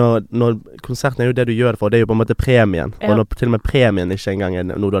 liksom. Og når konserten er jo det du gjør det for, det er jo på en måte premien. Og når til og med premien ikke engang er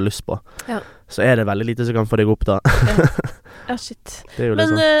noe du har lyst på, så er det veldig lite som kan få deg opp da. Ja, shit.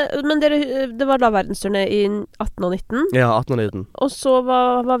 Men det var da verdensturné i 18 og 19? Ja, 18 og 19. Og så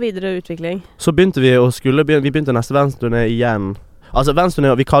var videre utvikling? Så begynte vi vi begynte neste verdensturné igjen. Altså verdensturné,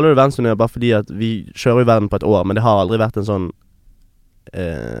 vi kaller det verdensturné bare fordi at vi kjører i verden på et år, men det har aldri vært en sånn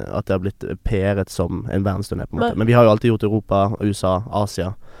at det har blitt PR-et som en verdensturné på en måte. Men vi har jo alltid gjort Europa, USA,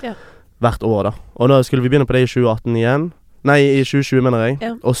 Asia hvert år da. Og da skulle vi begynne på det i 2018 igjen. Nei, i 2020 mener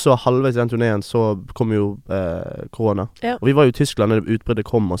jeg. Og så halvveis i den turneen så kom jo korona. Og vi var jo i Tyskland når utbruddet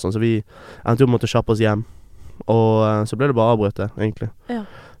kom og sånn, så vi endte jo måtte kjappe oss hjem. Og så ble det bare avbrøt det, egentlig.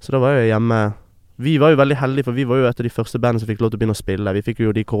 Så da var jeg hjemme. Vi var jo veldig heldige, for vi var jo et av de første bandene som fikk lov til å begynne å spille. Vi fikk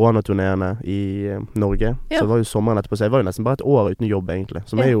jo de koronaturneene i Norge, så det var jo sommeren etterpå. Så jeg var jo nesten bare et år uten jobb, egentlig,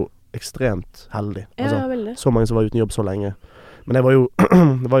 som er jo ekstremt heldig. Altså, så mange som var uten jobb så lenge. Men jeg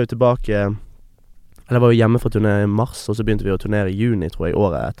var jo tilbake. Eller jeg var jo hjemme fra turné i mars, og så begynte vi å turnere i juni, tror jeg,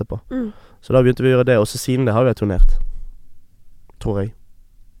 året etterpå. Så da begynte vi å gjøre det, og så siden det har vi turnert. Tror jeg.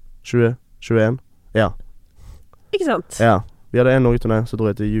 2021. Ja. Ikke sant? Ja. Vi hadde en Norge-turné, så dro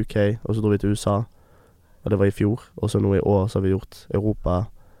jeg til UK, og så dro vi til USA. Og det var i fjor. Og så nå i år så har vi gjort Europa,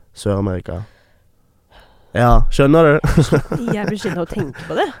 Sør-Amerika. Ja, skjønner du? Jeg blir skyldig å tenke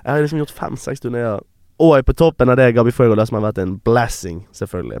på det. Jeg har liksom gjort 5-6 turnéer. Og på toppen av det, Gabi Fuego, det som har vært en blessing,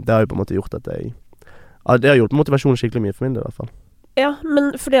 selvfølgelig. Det har jo på en måte gjort at det har gjort motivasjonen skikkelig mye for min del, i hvert fall. Ja,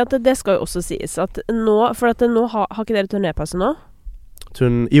 men fordi at det skal jo også sies at nå, for at nå har ikke dere turnépause nå?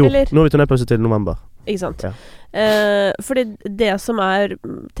 Jo, eller? Nå har vi turnépause til november. Ikke sant? Ja. Fordi det som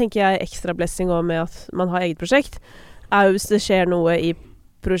tenker jeg, ekstra blessing også med at man har eget prosjekt, jo hvis det skjer noe i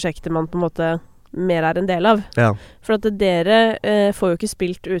prosjektet man på en måte mer en del av. Ja. For at dere får jo ikke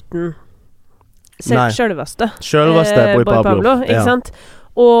spilt uten selveste Boy Pablo. Ikke sant?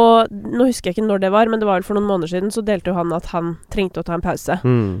 Og nå husker jeg ikke når det var, men det var vel for noen måneder siden, så delte jo han at han trengte å ta en pause.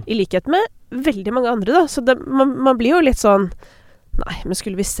 I likhet med veldig mange andre, da. Så man blir jo litt sånn nei, men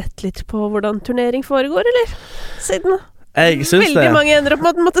skulle vi sett litt på hvordan turnering foregår, eller? Siden veldig mange ender opp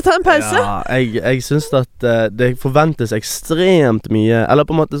med å måtte ta en pause. Ja, jeg synes at det forventes ekstremt mye, eller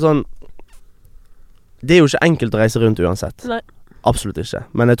på en måte sånn. Det jo ikke enkelt å reise rundt uansett. Nei. Absolutt ikke.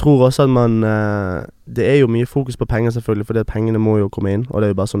 Men jeg tror også at det jo mye fokus på penger selvfølgelig, fordi pengene må jo komme inn, og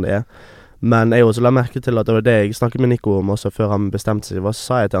det jo bare sånn det Men jeg også la merke til at det var det jeg snakket med Nico om også før han bestemte seg. Så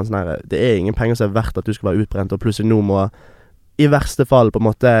sa jeg til han sånn her, det ingen penger som verdt at du skal være utbrent, og plutselig nå må i verste fall på en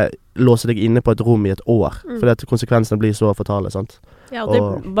måte låse deg inne på et rom i et år. Fordi at konsekvensene blir så fatale, sant? Ja,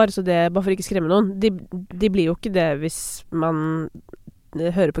 og bare for ikke skremme noen, de blir jo ikke det hvis man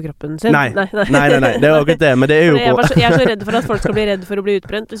hører på kroppen sin. Nei, det jo akkurat det, men det jo jeg er så redd for at folk skal bli redd for å bli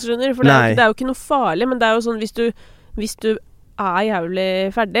utbrent, hvis du skjønner, for det jo ikke noe farlig, men det jo sånn, hvis du jævlig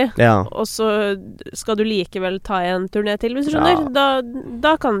ferdig, og så skal du likevel ta en turné til, hvis du skjønner,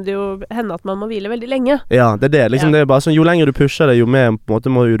 da kan det jo hende at man må hvile veldig lenge. Ja, det liksom, det bare sånn, jo lenger du pusher det, jo mer på en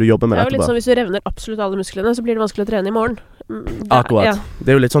måte må du jobbe med det. Det jo litt sånn, hvis du revner absolutt alle musklene, så blir det vanskelig å trene i morgen. Akkurat.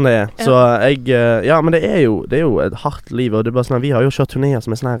 Det jo litt sånn det Så men det jo et hardt liv, og det bare sånn, vi har jo kjørt turnéer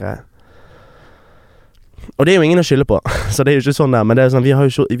som sånn her, og det jo ingen å skylde på, så det jo ikke sånn der, men det sånn, vi har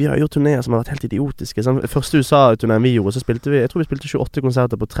gjort turnéer som har vært helt idiotiske. Sånn, første USA-turneen vi gjorde, så spilte vi, jeg tror vi spilte 28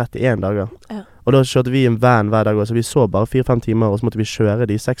 konserter på 31 dager. Ja. Og da kjørte vi en van hver dag, så vi så bare 4-5 timer, og så måtte vi kjøre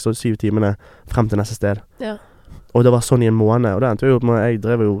de 6-7 timene frem til neste sted. Ja. Og det var sånn i en måned, og det endte jo opp med, jeg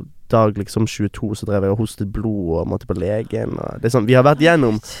drev jo dag liksom 22, så drev jeg og hostet blod og måtte på legen. Og det sånn, vi har vært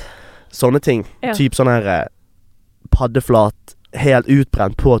gjennom sånne ting, typ sånn her paddeflat, helt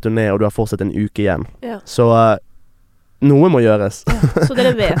utbrent på turné, og du har fortsatt en uke igjen. Ja. Så noe må gjøres. Så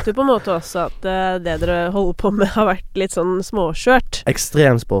dere vet jo på en måte også at det dere holder på med har vært litt sånn småkjørt.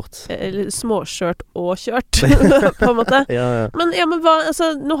 Ekstremsport. Småkjørt og kjørt, på en måte. Ja. Men hva,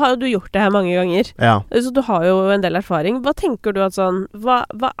 altså, nå har jo du gjort det her mange ganger. Ja. Så du har jo en del erfaring. Hva tenker du at sånn, hva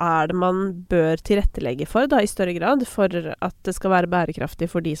det man bør tilrettelegge for da, i større grad, for at det skal være bærekraftig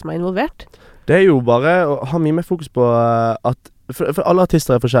for de som involvert? Det jo bare å ha mye mer fokus på at for alle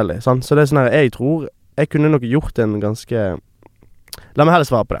artister forskjellige, sant? Så det sånn her, jeg tror jeg kunne nok gjort en ganske la meg heller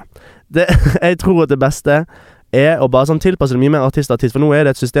svare på det. Jeg tror at det beste å bare sånn tilpasse det mye mer artist, for nå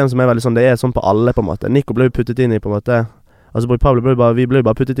det et system som veldig sånn, det sånn på alle på en måte. Nico ble jo puttet inn i på en måte, altså Boy Pablo vi ble jo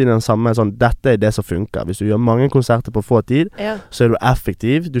bare puttet inn i den samme sånn, dette det som funker. Hvis du gjør mange konserter på få tid, så du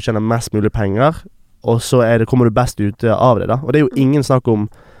effektiv, du tjener mest mulig penger, og så kommer du best ut av det da. Og det jo ingen snakk om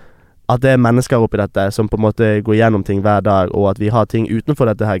at det mennesker oppi dette som på en måte går gjennom ting hver dag, og at vi har ting utenfor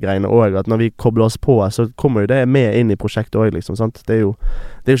dette her greiene, og at når vi kobler oss på, så kommer jo det med inn i prosjektet også, liksom, sant? Det jo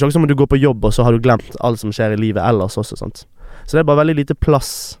ikke som om du går på jobb, og så har du glemt alt som skjer i livet ellers også, sant? Så det bare veldig lite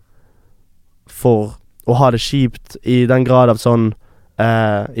plass for å ha det kjipt i den grad av sånn,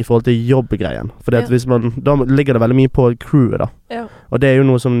 i forhold til jobbgreien. For da ligger det veldig mye på crewet da. Ja. Og det jo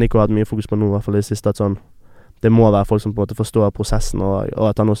noe som Nico har hatt mye fokus på nå, i hvert fall i det siste, at sånn, det må være folk som på en måte forstår prosessen, og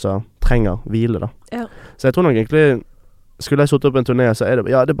at han også trenger hvile da. Ja. Så jeg tror nok egentlig, skulle jeg satt opp en turné, så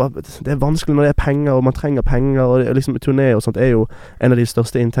det vanskelig når det penger, og man trenger penger, og liksom turné og sånt jo en av de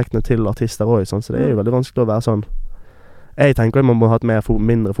største inntektene til artister også, sånn, så det jo veldig vanskelig å være sånn. Jeg tenker at man må ha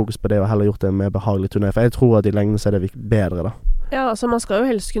mindre fokus på det, og heller gjort det med behagelig turné, for jeg tror at i lengden så det bedre da. Ja, altså man skal jo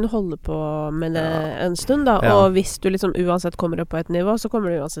helst kunne holde på med det en stund da, og hvis du liksom uansett kommer opp på et nivå, så kommer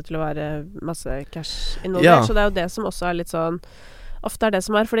det uansett til å være masse cash involvert, så det jo det som også litt sånn, ofte det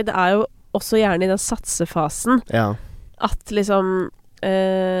som fordi det jo også gjerne i den satsefasen, at liksom,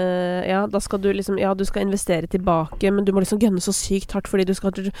 da skal du liksom, du skal investere tilbake, men du må liksom gønne så sykt hardt, fordi du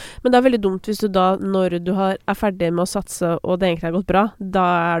skal, men det veldig dumt hvis du da, når du ferdig med å satse, og det egentlig har gått bra,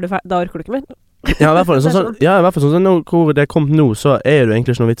 da orker du ikke mer. Ja, i hvert fall sånn hvor det kom nå, så det jo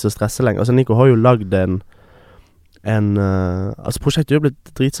egentlig ikke noe vits å stresse lenger. Altså Nico har jo lagd altså prosjektet er jo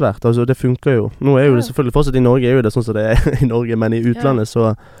blitt dritsvært, altså det funker jo. Nå er jo det selvfølgelig fortsatt i Norge, er jo det sånn som det er i Norge, men i utlandet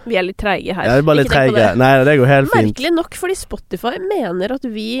så... Vi er litt treige her. Ja, det er bare litt treige. Nei, det går helt fint. Merkelig nok, fordi Spotify mener at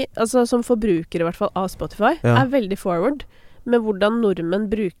vi, altså som forbrukere i hvert fall av Spotify, er veldig forward med hvordan nordmenn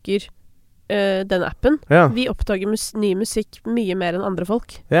bruker den appen. Ja. Vi oppdager ny musikk mye mer enn andre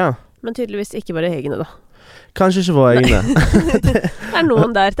folk. Ja. Men tydeligvis ikke våre egne da. Kanskje ikke våre egne. Det er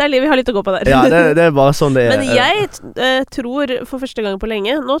noen der. Vi har litt å gå på der. Ja, det er bare sånn det er. Men jeg tror for første gang på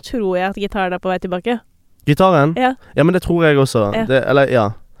lenge, nå tror jeg at gitaren er på vei tilbake. Gitaren? Ja. Ja, men det tror jeg også. Ja.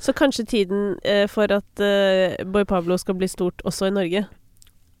 Så kanskje tiden for at Boy Pablo skal bli stort også i Norge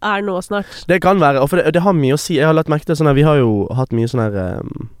er nå snart. Det kan være, og for det har mye å si. Jeg har lagt merke til sånn her, vi har jo hatt mye sånn her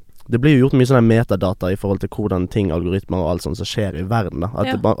det blir jo gjort mye sånne metadata i forhold til hvordan ting, algoritmer og alt sånt som skjer i verden da.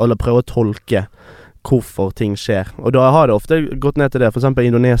 At alle prøver å tolke hvorfor ting skjer. Og da har det ofte gått ned til det. For eksempel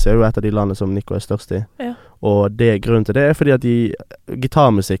Indonesia er jo et av de landene som Nico er størst i. Ja. Og grunnen til det er fordi at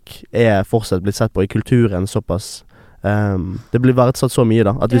gitarmusikk er fortsatt blitt sett på i kulturen såpass. Det blir verdsatt så mye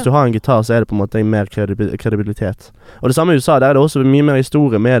da. At hvis du har en gitar, så er det på en måte mer kredibilitet. Og det samme i USA, der er det også mye mer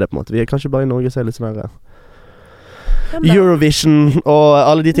historie med det på en måte. Vi er kanskje bare i Norge så er det litt sånn her Eurovision og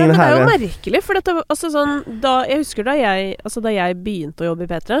alle de tingene her. Det er jo merkelig, for dette, altså sånn, jeg husker da jeg begynte å jobbe i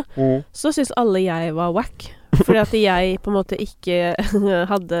P3, så synes alle jeg var wack. Fordi at jeg på en måte ikke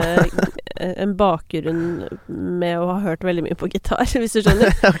hadde en bakgrunn med å ha hørt veldig mye på gitar, hvis du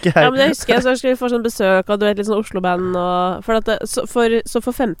skjønner. Okay. Ja, men det husker jeg, så skulle vi få sånn besøk av, du vet, litt sånn Oslo-band, så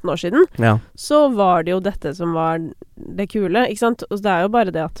for 15 år siden, så var det jo dette som var det kule, ikke sant? Og det er jo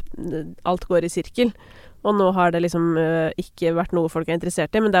bare det at alt går i sirkel. Og nå har det liksom ikke vært noe folk er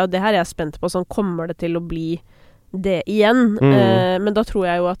interessert i, men det er jo det her jeg er spent på, sånn kommer det til å bli det igjen? Men da tror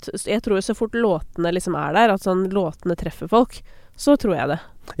jeg jo jeg tror jo så fort låtene liksom er der, at sånn låtene treffer folk, så tror jeg det.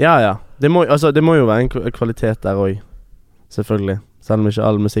 Ja. Det må jo være en kvalitet der også, selvfølgelig. Selv om ikke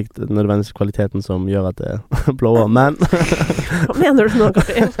all musikk nødvendigvis kvaliteten som gjør at det blåer, men... Hva mener du nå,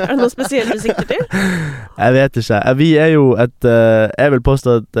 Kari? Er det noe spesielt du sikter til? Jeg vet ikke. Vi er jo jeg vil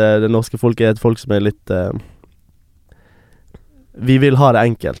påstå at det norske folket er et folk som er litt... vi vil ha det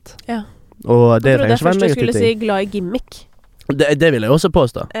enkelt. Ja. Og det trenger ikke være en negativ ting. Jeg trodde først du skulle si glad i gimmick. Det vil jeg også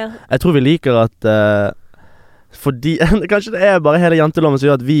påstå. Ja. Jeg tror vi liker at... fordi kanskje det er bare hele janteloven som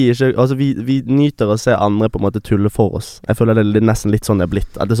gjør at vi nyter å se andre på en måte tulle for oss. Jeg føler det er nesten litt sånn det er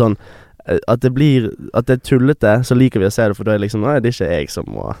blitt. At det er sånn at det er tullete, så liker vi å se det, for da er det liksom, nei, det er ikke jeg som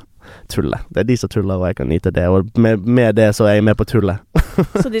må tulle. Det er de som tuller, og jeg kan nyte det, og med det så er jeg med på tullet.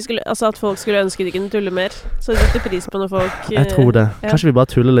 Så at folk skulle ønske de kunne tulle mer, så de setter pris på når folk jeg tror det. Kanskje vi bare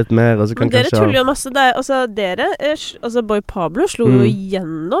tuller litt mer, og så kan men dere tuller jo masse. Boy Pablo slo jo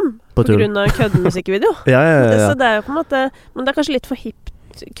igjennom på grunn av køddemusikkvideo. Ja. Så det er jo på en måte, men det er kanskje litt for hipt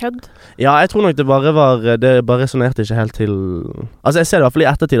kødd. Ja, jeg tror nok det bare resonerte ikke helt til... Altså, jeg ser det i hvert fall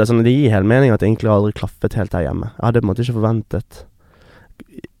i ettertid, sånn, det gir helt mening at det egentlig aldri klaffet helt her hjemme. Jeg hadde på en måte ikke forventet...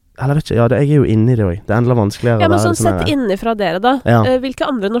 Eller vet ikke, jeg er jo inne i det også. Det er enda vanskeligere. Ja, men sånn sett innifra dere da. Ja. Hvilke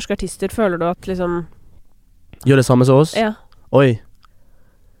andre norske artister føler du at liksom... Gjør det samme som oss? Ja. Oi.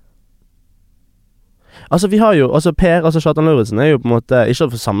 Altså, vi har jo... Altså, Per, Kjartan Lauritzen er jo på en måte... Ikke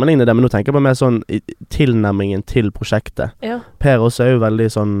for å sammenligne det, men nå tenker jeg på mer sånn tilnærmingen til prosjektet. Ja. Per også er jo veldig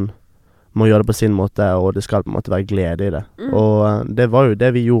sånn... Må gjøre det på sin måte, og det skal på en måte være glede i det. Og det var jo det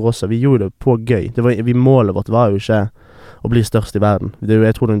vi gjorde også. Vi gjorde det på gøy. Målet vårt var jo ikke å bli størst i verden.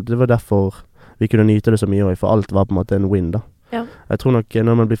 Jeg tror det var derfor vi kunne nyte det så mye, for alt var på en måte en win da. Ja. Jeg tror nok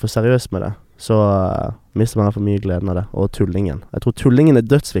når man blir for seriøs med det, så mister man for mye gleden av det, og tullingen. Jeg tror tullingen er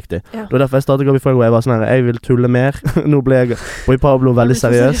dødsviktig. Ja. Det var derfor jeg startet Go Before Go. Jeg var sånn her, jeg vil tulle mer. Nå ble jeg Boy Pablo veldig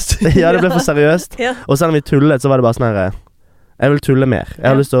seriøst. Ja, det ble for seriøst. Ja. Og selv om vi tullet, så var det bare sånn her, jeg vil tulle mer. Jeg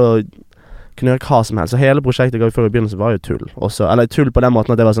har lyst til å kunne gjøre hva som helst. Så hele prosjektet Go Before Go i begynnelsen var jo tull. Også, eller tull på den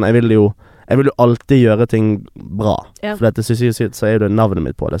måten at det var sånn, jeg vil jo alltid gjøre ting bra. Ja. For dette så er jo det navnet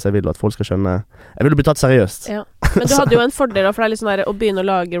mitt på det, så jeg vil at folk skal skjønne. Jeg vil jo bli tatt seriøst. Ja. Men du hadde jo en fordel, for det er litt sånn der å begynne å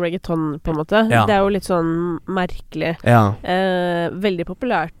lage reggaeton, på en måte. Ja. Det er jo litt sånn merkelig. Ja. Veldig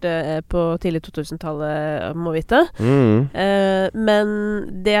populært på tidlig 2000-tallet, må vite. Men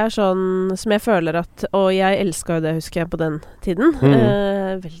det er sånn som jeg føler at, og jeg elsket jo det, husker jeg, på den tiden.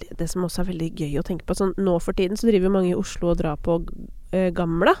 Det som også er veldig gøy å tenke på, sånn nå for tiden så driver mange i Oslo og drar på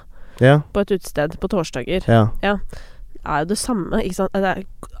Gamla. Ja. På et utsted på torsdager. Ja. Det er jo det samme, ikke sant?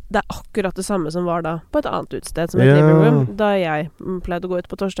 Det er akkurat det samme som var da på et annet utsted som et living room, da jeg pleide å gå ut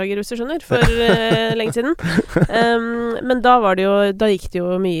på torsdager, hvis du skjønner, for lenge siden. Men da gikk det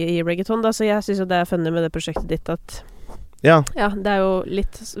jo mye i reggaeton da, så jeg synes jo det er funny med det prosjektet ditt at ja, det er jo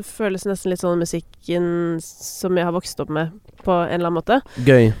litt, føles nesten litt sånn musikken som jeg har vokst opp med på en eller annen måte.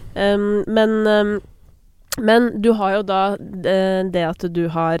 Gøy. Men Men du har jo da det at du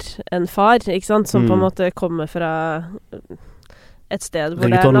har en far, ikke sant, som på en måte kommer fra et sted hvor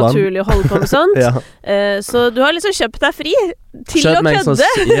det er naturlig å holde på med sånt. Så du har liksom kjøpt deg fri til å kødde,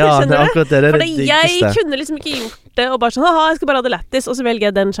 skjønner du? For jeg kunne liksom ikke gjort det og bare sånn, jeg skal bare ha det lættis, og så velger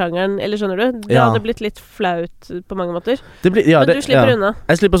jeg den sjangeren, eller skjønner du? Det hadde blitt litt flaut på mange måter. Men du slipper unna.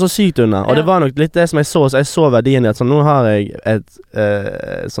 Jeg slipper så sykt unna, og det var nok litt det som jeg så verdien i at sånn, nå har jeg et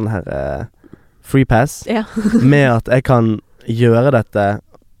sånn her free pass med at jeg kan gjøre dette.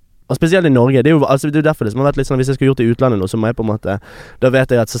 Og spesielt i Norge, det er jo derfor det som har vært litt sånn, hvis jeg skulle gjort det i utlandet nå, så må jeg på en måte, da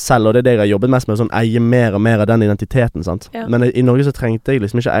vet jeg at seg selv, og det er det jeg har jobbet mest med, sånn eie mer og mer av den identiteten, sant? Men i Norge så trengte jeg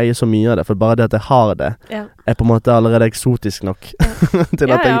liksom ikke eie så mye av det, for bare det at jeg har det, er på en måte allerede eksotisk nok. Til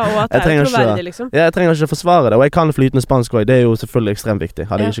at og at det er troverdig, liksom. Jeg trenger ikke forsvare det, og jeg kan flytende spansk også, det er jo selvfølgelig ekstremt viktig.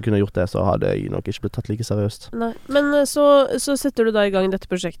 Hadde jeg ikke kunnet gjort det, så hadde jeg nok ikke blitt tatt like seriøst. Nei, men så setter du da i gang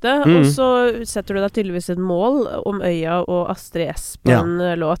dette prosjektet, og så setter du deg tydeligvis et mål om Øya og Astrid S på en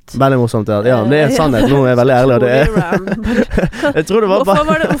låt. Veldig morsomt, ja. Det er sannhet. Nå er jeg veldig ærlig, og det jeg tror det var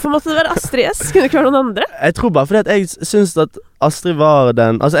bare Hvorfor måtte det være Astrid S? Kunne det ikke være noen andre? Jeg tror bare fordi at jeg synes at Astrid var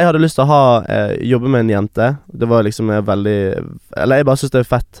den. Altså, jeg hadde lyst til å jobbe med en jente. Det var liksom veldig. Eller jeg bare synes det er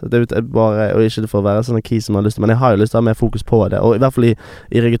fett. Det er bare, og ikke for å være sånn en key som har lyst til, men jeg har jo lyst til å ha mer fokus på det. Og i hvert fall i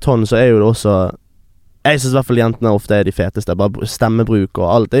reggaeton så er jo det også. Jeg synes i hvert fall jentene ofte er de feteste. Bare stemmebruk og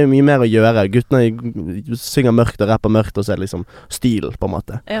alt. Det er jo mye mer å gjøre. Guttene synger mørkt og rapper mørkt, og så er det liksom stil, på en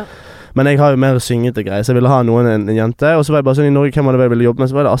måte. Men jeg har jo mer syngete greier, så jeg ville ha en jente. Og så var jeg bare sånn, i Norge, hvem var det jeg ville jobbe med?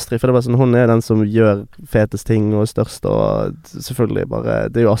 Så var det Astrid, for det var sånn, hun er den som gjør fetest ting og størst, og selvfølgelig bare,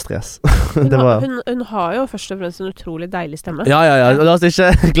 det er jo Astrid S. Hun har jo først og fremst en utrolig deilig stemme. Ja. La oss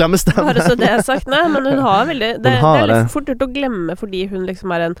ikke glemme stemmen. Bare så det er sagt, nei, men hun har veldig, det er litt fort gjort å glemme, fordi hun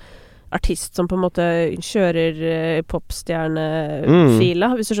liksom er en artist som på en måte kjører popstjernefila,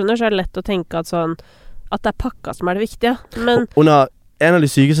 hvis du skjønner, så er det lett å tenke at sånn, at det er pakka som er det viktige, men hun har en av de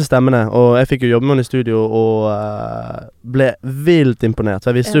sykeste stemmene, og jeg fikk jo jobbe med henne i studio og ble vilt imponert,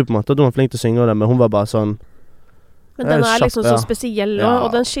 så jeg visste jo på en måte at hun var flink til å synge det, men hun var bare sånn men den er liksom så spesiell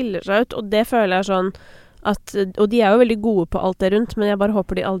og den skiller seg ut, og det føler jeg sånn at, og de er jo veldig gode på alt det rundt, men jeg bare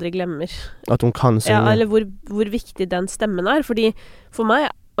håper de aldri glemmer at hun kan synge. Eller hvor viktig den stemmen er, fordi for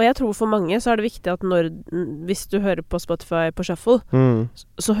meg, og jeg tror for mange så er det viktig at hvis du hører på Spotify på Shuffle,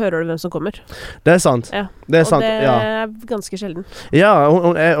 så hører du hvem som kommer. Det er sant. Det er sant, og det er ganske sjelden. Ja,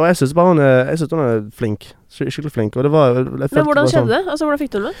 og jeg synes bare hun er flink. Skikkelig flink. Og det var, men hvordan skjedde det? Altså, hvordan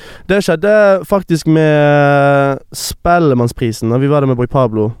fikk du den med? Det skjedde faktisk med Spellemannsprisen, da vi var der med Boy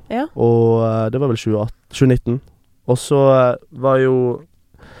Pablo. Og det var vel 2019. Og så var jo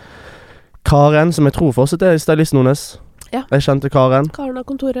Karen, som jeg tror fortsatt er stylisten hennes. Jeg kjente Karen. Karen har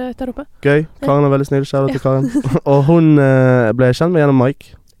kontoret der oppe. Gøy. Karen er veldig snill. Kjære til Karen. Og hun ble kjent med gjennom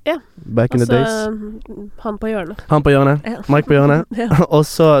Mike. Back in the days. Han på hjørnet. Mike på hjørnet. Og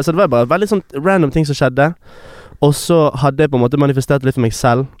så det var bare veldig sånn random ting som skjedde. Og så hadde jeg på en måte manifestert litt for meg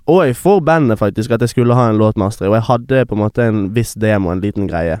selv. Og jeg får bandet faktisk at jeg skulle ha en låt med Astrid. Og jeg hadde på en måte en viss demo, en liten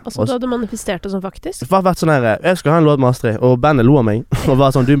greie. Altså du hadde manifestert det som faktisk? Det har vært sånn her, jeg skal ha en låt med Astrid. Og bandet lo av meg. Og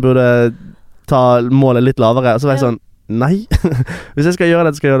var sånn, du burde ta målet litt lavere. Og så var jeg sånn, nei, hvis jeg skal gjøre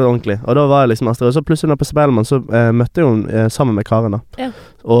det, skal jeg gjøre det ordentlig. Og da var jeg liksom Astrid. Og så plutselig på Spellemann så møtte jeg henne sammen med Karen da.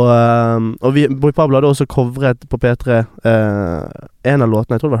 Og Boy Pablo hadde også covret på P3 en av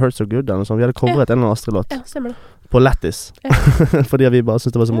låtene, jeg tror det var Hurt So Good eller noe sånt. Vi hadde covret en eller annen Astrid-låt. Ja, stemmer det. På Lettis. Fordi vi bare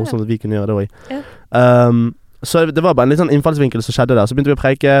syntes det var så morsomt at vi kunne gjøre det også. Så det var bare en litt sånn innfallsvinkel som skjedde der. Så begynte vi å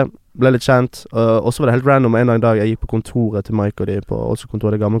preike, ble litt kjent, og så var det helt random en dag jeg gikk på kontoret til Mike og de på også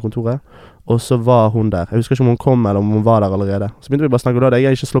kontoret, det gamle kontoret, og så var hun der. Jeg husker ikke om hun kom eller om hun var der allerede. Så begynte vi bare å snakke, og da hadde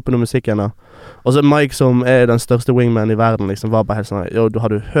jeg ikke sluppet noe musikk ennå. Og så Mike, som er den største wingman i verden, liksom, var bare helt sånn, jo, har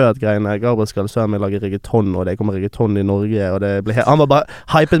du hørt greiene? Gabriel skal søren meg lage reggaeton, og det kommer reggaeton i Norge, og det ble han var bare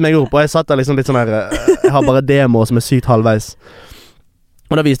hypet meg opp, og jeg satt der liksom litt sånn her, jeg har bare demo som er sykt halvveis.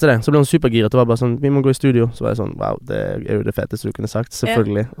 Og da viste det, så ble hun supergiret. Det var bare sånn, vi må gå i studio. Så var jeg sånn, wow, det er jo det feteste du kunne sagt,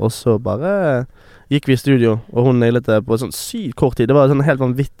 selvfølgelig. Og så bare gikk vi i studio, og hun nailet det på sånn sykt kort tid. Det var sånn helt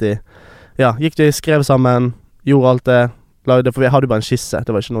vanvittig. Ja, gikk det, skrev sammen, gjorde alt det, lagde det, for vi hadde jo bare en skisse.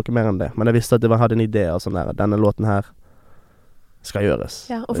 Det var ikke noe mer enn det. Men jeg visste at jeg hadde en idé og sånn der, denne låten her skal gjøres.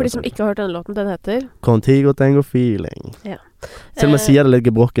 Ja, og for de som ikke har hørt denne låten, den heter Contigo Tango Feeling. Ja. Til og med sier det litt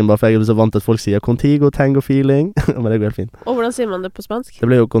gebrokken, bare for jeg er så vant til at folk sier Contigo Tango Feeling. Men det går helt fint. Og hvordan sier man det på spansk? Det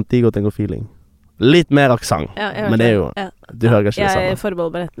blir jo Contigo Tango Feeling. Litt mer aksent, men det er jo du hører ikke det samme. Jeg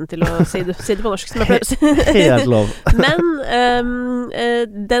forbeholder meg retten til å si det på norsk som jeg pleier. Helt lov. Men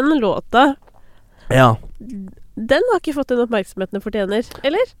den låta Den har ikke fått den oppmerksomheten den fortjener,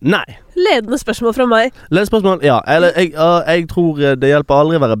 eller? Nei. Ledende spørsmål fra meg. Ledende spørsmål, ja. Eller jeg tror det hjelper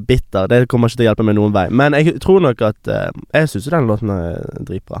aldri å være bitter. Det kommer ikke til å hjelpe med noen vei. Men jeg tror nok at jeg synes jo den låten er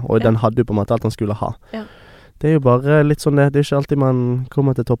dritbra. Og den hadde jo på en måte alt han skulle ha. Ja. Det er jo bare litt sånn det. Det er ikke alltid man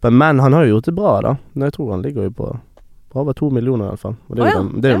kommer til toppen. Men han har jo gjort det bra, da. Jeg tror han ligger jo på over 2 millioner i hvert fall. Og det er jo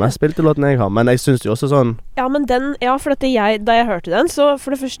den mest spilte låten jeg har. Men jeg synes jo også sånn... Ja, men den... Ja, for da jeg hørte den, så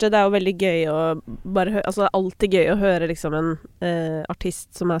for det første, det er jo veldig gøy å bare høre... Altså, det er alltid gøy å høre liksom en artist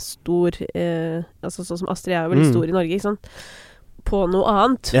som er stor... altså, sånn som Astrid er jo veldig stor i Norge, ikke sant? På noe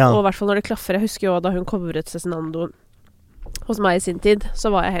annet. Ja. Og i hvert fall når det klaffer. Jeg husker jo da hun coveret Cezinando hos meg i sin tid,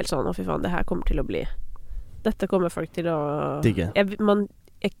 så var jeg helt sånn, å fy faen, det her kommer til å bli... Dette kommer folk til å... Digge.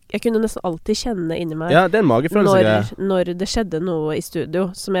 Jeg kunne nesten alltid kjenne inni meg det er en magefølelse når det skjedde noe i studio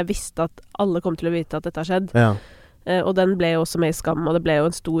som jeg visste at alle kom til å vite at dette har skjedd. Ja. Og den ble jo også med i Skam, og det ble jo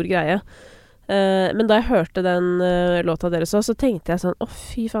en stor greie. Men da jeg hørte den låta deres også, så tenkte jeg sånn, å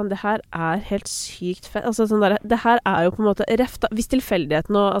fy faen, det her er helt sykt fett. Altså sånn der, det her er jo på en måte hvis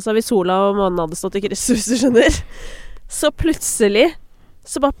tilfeldigheten og, altså hvis sola og månen hadde stått i kryss, hvis du skjønner, så plutselig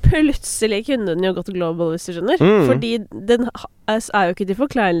kunne den jo gått global, hvis du skjønner. Fordi den er jo ikke til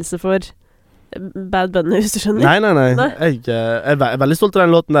forkleinelse for Bad Bunny, hvis du skjønner. Nei. Jeg er veldig stolt av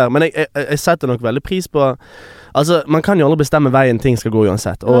den låten der, men jeg setter nok veldig pris på... Altså, man kan jo aldri bestemme veien ting skal gå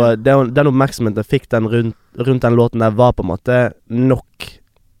uansett, og den oppmerksomheten jeg fikk rundt den låten der var på en måte nok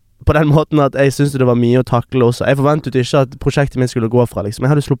på den måten at jeg synes det var mye å takle også. Jeg forventet ikke at prosjektet mitt skulle gå fra, liksom.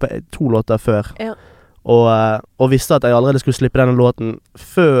 Jeg hadde sluppet 2 låter før. Ja. Og visste at jeg allerede skulle slippe denne låten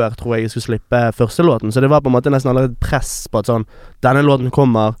før, tror jeg skulle slippe første låten, så det var på en måte nesten allerede press på at sånn, denne låten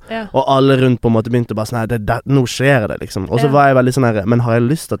kommer, og alle rundt på en måte begynte bare sånn, nå skjer det liksom, og så var jeg veldig sånn her, men har jeg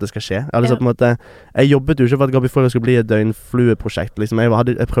lyst til at det skal skje? Jeg hadde på en måte, jeg jobbet jo ikke for at Gabi Flora skulle bli et døgnflueprosjekt, liksom,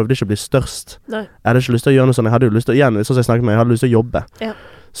 jeg prøvde ikke å bli størst. Nei. Jeg hadde ikke lyst til å gjøre noe sånn, jeg hadde jo lyst til, igjen, sånn som jeg snakket med, jeg hadde lyst til å jobbe. Ja.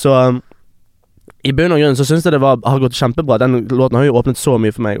 Så i bunn og grunn så synes jeg det har gått kjempebra. Den låten har jo åpnet så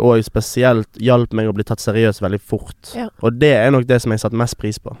mye for meg, og spesielt hjalp meg å bli tatt seriøst veldig fort. Ja. Og det er nok det som jeg satt mest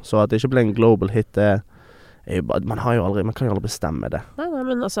pris på. Så at det ikke ble en global hit, man kan jo aldri bestemme det. Nei,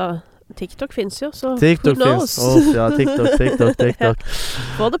 men altså, TikTok finnes jo, så TikTok finnes. Ja, TikTok.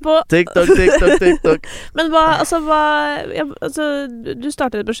 Få det på. TikTok. Men du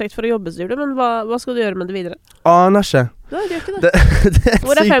startet et prosjekt for å jobbe, sier du, men hva skal du gjøre med det videre? Aner ikke. Nei, det gjør ikke det.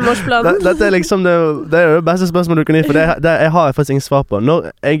 Hvor er 5-årsplanen? Dette er liksom det er jo det beste spørsmålet du kan gi, for jeg har faktisk ingen svar på. Når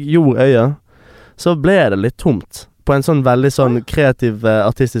jeg gjorde Øya, så ble det litt tomt på en sånn veldig sånn kreativ,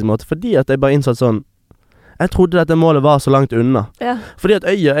 artistisk måte, fordi at jeg bare innså sånn, jeg trodde at det målet var så langt unna. Ja. Fordi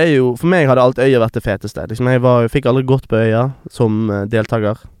at Øya er jo, for meg hadde alt Øya vært det feteste. Liksom, jeg fikk aldri gått på Øya som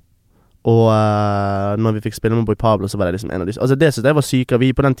deltaker. Og når vi fikk spille med Boy Pablo, så var det liksom en av de... Altså det synes jeg var sykere. Vi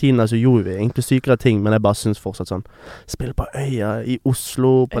på den tiden så gjorde vi egentlig sykere ting, men jeg bare synes fortsatt sånn, spille på Øya i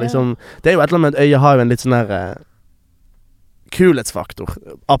Oslo på liksom... Det er jo et eller annet med at Øya har jo en litt sånn her kulhetsfaktor,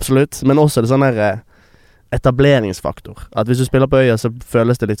 absolutt, men også det sånn her etableringsfaktor. At hvis du spiller på Øya, så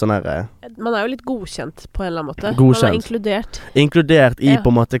føles det litt sånn her... Man er jo litt godkjent på en eller annen måte. Godkjent. Man er inkludert. Inkludert i på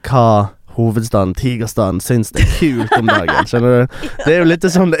en måte hva... hovedstaden, Tigerstaden, synes det er kult om dagen, skjønner du? Det er jo litt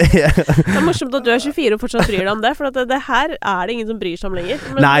sånn det er. Det er morsomt at du er 24 og fortsatt bryr deg om det, for at det her er det ingen som bryr seg om lenger.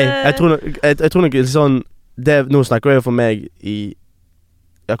 Men nei, jeg tror nok sånn, nå snakker jeg jo for meg i,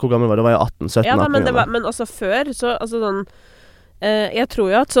 hvor gammel var det? Det var jo 18-17. Ja, men altså før, så, altså sånn, jeg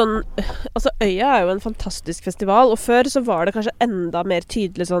tror jo at sånn, altså Øya er jo en fantastisk festival, og før så var det kanskje enda mer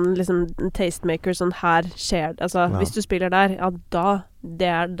tydelig sånn, liksom tastemaker, sånn her skjer det, altså hvis du spiller der, ja da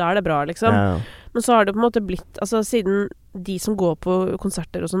er det bra liksom. Men så har det på en måte blitt, altså siden de som går på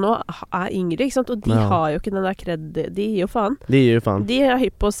konserter og sånn nå er yngre, ikke sant, og de har jo ikke den der kred, de gir jo faen. De er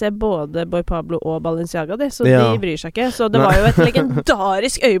hypp på å se både Boy Pablo og Balenciaga, så de bryr seg ikke. Så det var jo et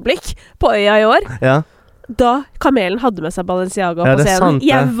legendarisk øyeblikk på Øya i år. Ja. Da Kamelen hadde med seg Balenciaga på scenen.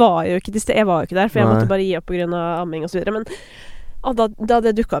 Jeg var jo ikke der, for jeg måtte bare gi opp på grunn av amming og så videre. Men da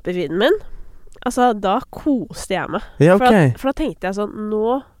det dukket opp i feeden min, altså da koste jeg meg. Ja, okay. For da tenkte jeg sånn,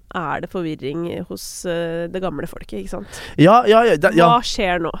 nå er det forvirring hos det gamle folket, ikke sant? Ja. Hva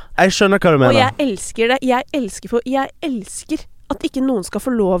skjer nå? Jeg skjønner hva du mener. Og jeg elsker det. Jeg elsker at ikke noen skal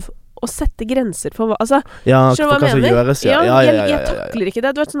få lov å sette grenser for hva, altså, for hva som gjøres, jeg takler ikke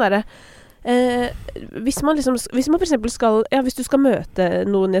det. Du vet sånn derre hvis man for eksempel skal, hvis du skal møte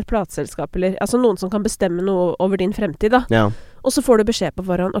noen i et plateselskap, eller altså noen som kan bestemme noe over din fremtid da, og så får du beskjed på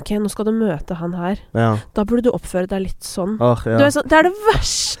forhånd, ok, nå skal du møte han her, da burde du oppføre deg litt sånn. Du sånn, det er det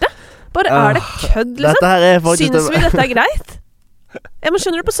verste. Bare er det kødd liksom? Syns vi dette er greit? Ja, men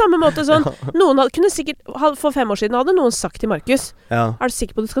skjønner du, på samme måte sånn, noen kunne sikkert, for 5 år siden hadde noen sagt til Markus, er du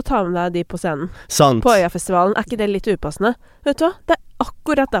sikker på at du skal ta med deg de på scenen? Sant. På Øyafestivalen, ikke det litt upassende? Vet du hva, det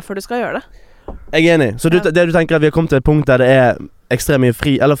akkurat derfor du skal gjøre det. Jeg enig, så det du tenker at vi har kommet til et punkt der det ekstremt mye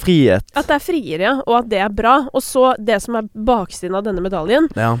frihet? At det friere, ja, og at det bra. Og så det som baksiden av denne medaljen,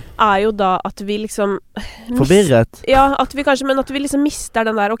 jo da at vi liksom forvirret? Ja, at vi kanskje, men at vi liksom mister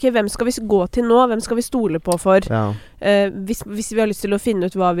den der, ok, hvem skal vi gå til nå? Hvem skal vi stole på for? Hvis vi har lyst til å finne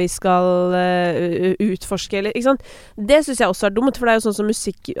ut hva vi skal utforske, eller, ikke sant? Det synes jeg også dumt, for det jo sånn som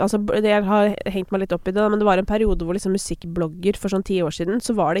musikk, altså jeg har hengt meg litt opp i det, men det var en periode hvor liksom musikkblogger for sånn 10 år siden,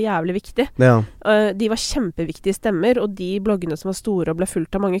 så var det jævlig viktig. De var kjempeviktige stemmer, og de bloggene som var store og ble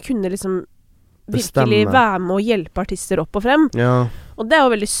fulgt av mange, kunne liksom virkelig være med å hjelpe artister opp og frem. Og det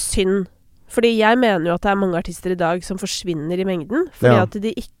jo veldig synd, fordi jeg mener jo at det mange artister i dag som forsvinner i mengden, fordi at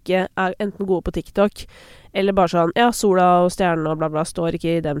de ikke enten gode på TikTok, eller bare sånn, sola og stjernen og bla bla står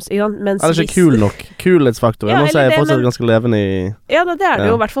ikke i dems, ikke sant? Mens eller ikke kul nok. Kulhetsfaktoren. Nå sier jeg fortsatt ganske levende i... Ja, det det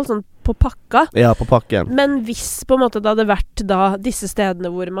jo i hvert fall sånn på pakka. Ja, på pakken. Men hvis på en måte det hadde vært da disse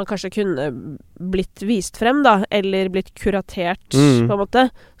stedene hvor man kanskje kunne blitt vist frem da, eller blitt kuratert på en måte,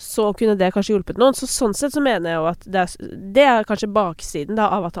 så kunne det kanskje hjulpet noen. Så sånn sett så mener jeg jo at det kanskje baksiden da,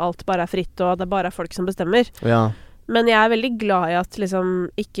 av at alt bare fritt, og at det bare folk som bestemmer. Men jeg veldig glad i at liksom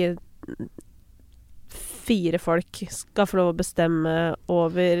ikke 4 folk skal få lov å bestemme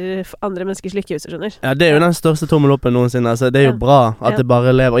over andre menneskers lykke, hvis du skjønner. Ja, det jo den største tommeloppen noensinne. Altså, det jo bra at det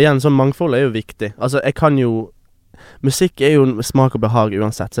bare lever. Og igjen, sånn mangfold jo viktig. Altså, jeg kan jo... Musikk jo smak og behag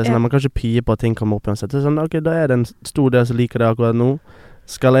uansett. Så sånn, man kan ikke pye på at ting kommer opp uansett. Så sånn, ok, da det en stor del som liker det akkurat nå.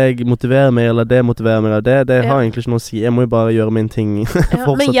 Skal jeg motivere meg, eller demotivere meg av det? Det har egentlig ikke noe å si. Jeg må jo bare gjøre min ting.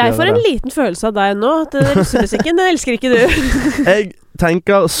 Men jeg får en liten følelse av deg nå, at russemusikken, den elsker ikke du. Jeg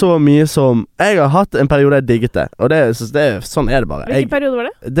tenker så mye som... Jeg har hatt en periode jeg digget det, og sånn det bare. Hvilken periode var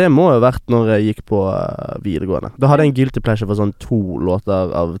det? Det må jo ha vært når jeg gikk på videregående. Da hadde jeg en guilty pleasure for sånn 2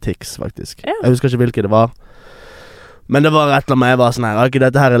 låter av Tix, faktisk. Jeg husker ikke hvilke det var. Men det var rett og slett meg var sånn her, ok,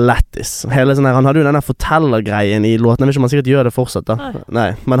 dette her lættis. Hele sånn her, han hadde jo denne fortellergreien i låten. Jeg vet ikke om han sikkert gjør det fortsatt da. Nei,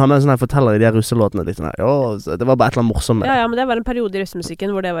 men han hadde en sånn her forteller i de her russelåtene litt sånn her. Det var bare et eller annet morsomt. Ja, men det var en periode i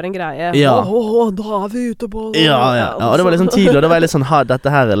russemusikken hvor det var en greie. Ja. Da vi ute på det. Ja, og det var litt sånn tidlig, og det var litt sånn,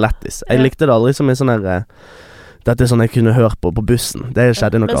 dette her lættis. Jeg likte det aldri som en sånn her, dette sånn jeg kunne hørt på bussen. Det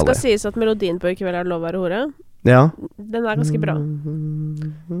skjedde nok aldri. Men skal sies at melodien på I kveld det lov å være hore? Ja. Den ganske bra.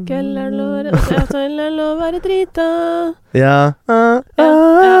 Kveld lov å være drita. Ja.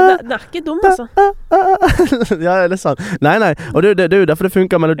 Den ikke dum, altså. Ja, det sant. Nei. Og det jo derfor det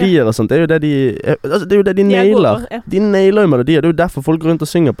funker melodier og sånt. Det jo det de nailer. De nailer jo melodier. Det jo derfor folk går rundt og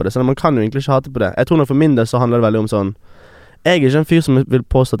synger på det. Så man kan jo egentlig ikke hate på det. Jeg tror nok for min del så handler det veldig om sånn. Jeg ikke en fyr som vil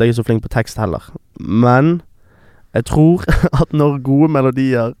påstå at jeg så flink på tekst heller. Men jeg tror at når gode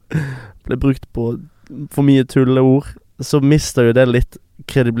melodier blir brukt på for mye tulleord, så mister jo det litt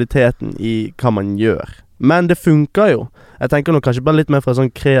kredibiliteten i hva man gjør. Men det funker jo. Jeg tenker nok kanskje bare litt mer fra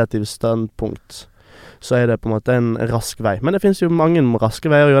sånn kreativ standpunkt. Så det på en måte en rask vei. Men det finnes jo mange raske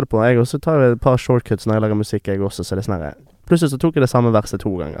veier å gjøre det på. Jeg også tar jo et par shortcuts når jeg lager musikk, jeg også, så det sånn her. Plutselig så tok jeg det samme verset 2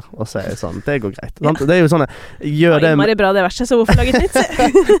 ganger, og så det sånn, det går greit. Ja. Det jo sånn, gjør det... Det bra det verset, så hvorfor lage et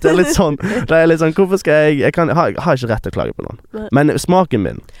nytt? Det litt sånn, hvorfor skal jeg har ikke rett til å klage på noen. Nei. Men smaken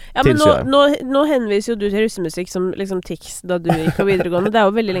min tilsier. Nå henviser jo du til russemusikk som liksom Tix da du gikk på videregående. Det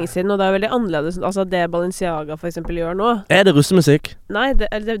jo veldig lenge siden, og det veldig annerledes, altså det Balenciaga for eksempel gjør nå. Det russemusikk? Nei,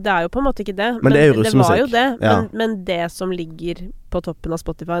 det jo på en måte ikke det. Men det jo russemusikk. Det var jo det, ja. Men det som ligger på toppen av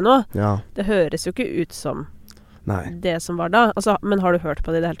Spotify nå, det høres jo ikke ut som det som var da. Altså, men har du hørt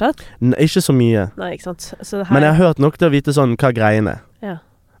på det i det hele tatt? Ikke så mye. Nei, ikke sant. Så men jeg har hørt nok til å vite sånn hva greiene. Ja.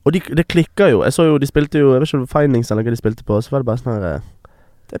 Og det klikker jo. Jeg så jo, de spilte jo, jeg vet ikke om Findings eller hva de spilte på, så var det bare sånn her,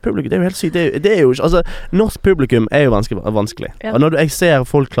 det publikum, det jo helt sykt. Det jo ikke, altså, norsk publikum jo vanskelig. Ja. Og når jeg ser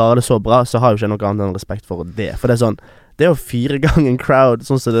folk klare det så bra, så har jo ikke noe annet enn respekt for det. For det sånn, det jo 4 ganger en crowd,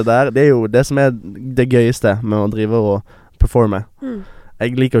 sånn som det der. Det jo det som det gøyeste med å drive og performe.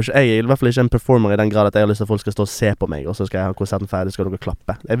 Jeg liker jo ikke, jeg i hvert fall ikke en performer i den grad at jeg har lyst til at folk skal stå og se på meg, og så skal jeg ha konserten ferdig, skal dere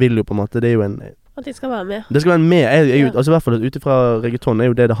klappe. Jeg vil jo på en måte, det jo en... At de skal være med. Det skal være med. Altså i hvert fall utifra reggaeton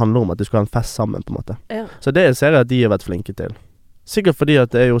jo det handler om, at de skal ha en fest sammen på en måte. Ja. Så det ser jeg at de har vært flinke til. Sikkert fordi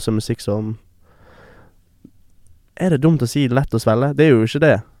at det jo også musikk som... det dumt å si lett å svelle? Det jo ikke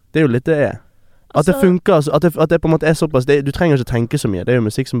det. Det jo litt det At det funker, at det på en måte såpass, du trenger ikke tenke så mye. Det jo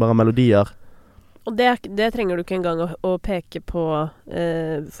musikk som bare melodier... Og det trenger du ikke engang å peke på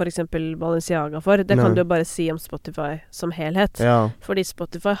for eksempel Balenciaga for. Det kan du jo bare si om Spotify som helhet. Ja. Fordi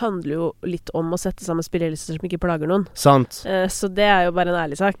Spotify handler jo litt om å sette sammen spillelister som ikke plager noen. Sant. Så det er jo bare en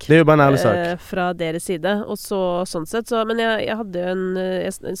ærlig sak. Det er jo bare en ærlig sak. Fra deres side. Og sånn sett så, men jeg hadde jo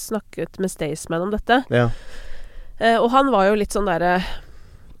jeg snakket med Staysman om dette. Ja. Og han var jo litt sånn derre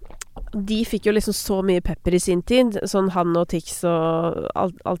de fikk jo liksom så mye pepper i sin tid, sånn han og Tix og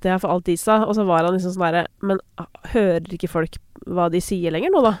alt det her for alt de sa, og så var han liksom sånn der, men hører ikke folk hva de sier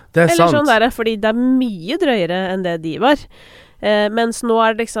lenger nå da? Det er sant. Sånn der, fordi det er mye drøyere enn det de var. Mens nå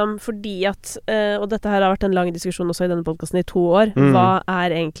er det liksom fordi at, og dette her har vært en lang diskusjon også i denne podcasten i 2 år, hva er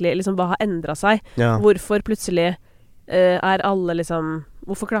egentlig, liksom hva har endret seg? Ja. Hvorfor plutselig er alle liksom,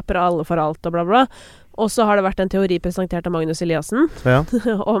 hvorfor klapper alle for alt og bla bla? Og så har det vært en teori presentert av Magnus Eliassen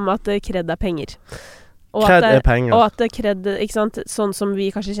om at kred er penger. Og kred er penger. Og at kred, ikke sant, sånn som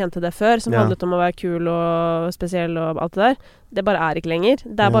vi kanskje kjente det før, som handlet om å være kul og spesiell og alt det der, det bare er ikke lenger.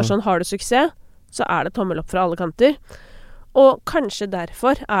 Det er bare sånn, har du suksess, så er det tommel opp fra alle kanter. Og kanskje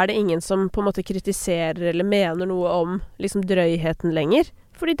derfor er det ingen som på en måte kritiserer eller mener noe om liksom drøyheten lenger.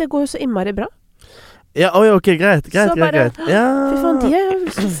 Fordi det går jo så innmari bra. Ja, ok, greit. Så bare, ja. Fy faen, de er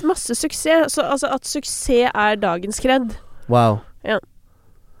masse suksess. Så altså at suksess er dagens kred. Wow. Ja.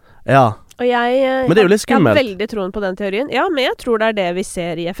 Og men det er jo litt skummelt. Jeg har veldig troen på den teorien. Ja, men jeg tror det er det vi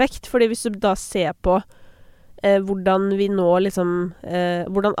ser i effekt. Fordi hvis du da ser på hvordan vi nå liksom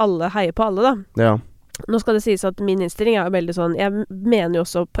hvordan alle heier på alle, da. Ja. Nå skal det sies at min innstilling er jo veldig sånn, jeg mener jo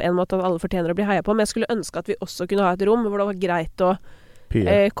også på en måte at alle fortjener å bli heia på, men jeg skulle ønske at vi også kunne ha et rom hvor det var greit å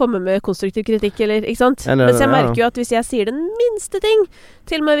komme med konstruktiv kritikk, eller, ikke sant? Men jeg merker jo at hvis jeg sier den minste ting,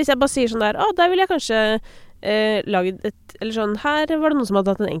 til og med hvis jeg bare sier sånn der, der vil jeg kanskje lage eller sånn, her var det noen som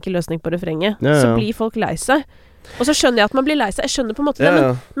hadde hatt en enkel løsning på refrenget, så blir folk lei seg. Og så skjønner jeg at man blir lei seg. Jeg skjønner på en måte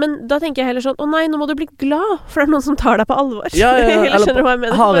det, men da tenker jeg heller sånn, nei, nå må du bli glad, for det er noen som tar deg på alvor.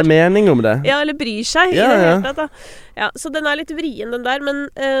 Eller har en mening om det. Ja, eller bryr seg i det hele tatt, da. Ja, så den er litt vrien, den der, men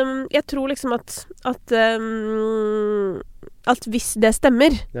jeg tror liksom at hvis det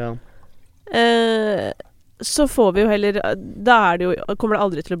stemmer, så får vi jo heller, da kommer det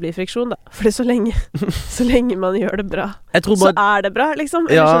aldri til å bli friksjon, da. Fordi så lenge man gjør det bra, så er det bra, liksom.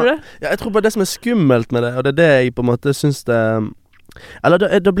 Skjønner du? Ja, jeg tror bare det som er skummelt med det, og det er det jeg på en måte synes det, eller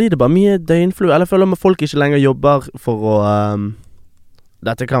da blir det bare mye døgnflue, eller jeg føler at folk ikke lenger jobber for å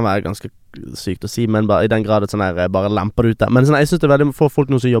dette kan være ganske sykt å si, men bare i den grad at sånn her bare lemper det ut der. Men sånn, jeg synes det er veldig få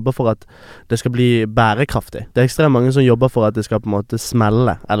folk nå som jobber for at det skal bli bærekraftig. Det er ekstremt mange som jobber for at det skal på en måte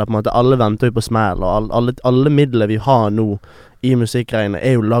smelle, eller på en måte alle venter jo på smell, og alle midler vi har nå i musikkgreiene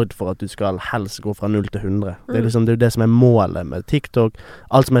er jo lagd for at du skal helst gå fra 0 til 100. Det er liksom, det er jo det som er målet med TikTok.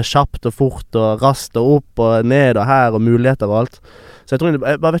 Alt som er kjapt og fort og raskt og opp og ned og her og muligheter og alt. Så jeg tror,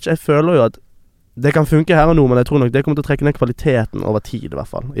 jeg bare vet ikke, jeg føler jo at det kan funke her og nå, men jeg tror nok det kommer til å trekke ned kvaliteten over tid, i hvert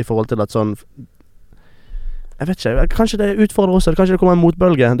fall. I forhold til at sånn, jeg vet ikke, kanskje det utfordrer også, kanskje det kommer en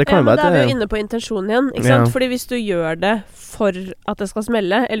motbølge. Det kan jo være det er vi jo inne på intensjonen igjen, ikke sant? Fordi hvis du gjør det for at det skal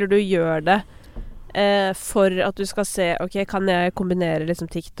smelle, eller du gjør det for at du skal se, ok, kan jeg kombinere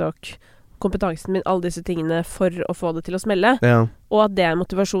liksom TikTok, kompetansen min, alle disse tingene for å få det til å smelle, og at det er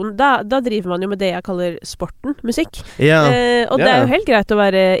motivasjonen, da driver man jo med det jeg kaller sporten, musikk. Og det er jo helt greit å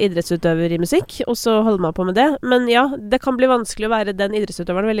være idrettsutøver i musikk, og så holder man på med det, men ja, det kan bli vanskelig å være den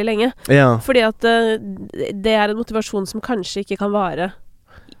idrettsutøveren veldig lenge, fordi at det er en motivasjon som kanskje ikke kan vare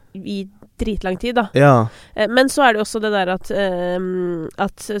i dritlang tid, da. Men så er det også det der at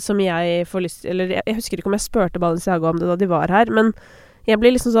som jeg får lyst, eller jeg husker ikke om jeg spurte Balenciaga om det da de var her, men jeg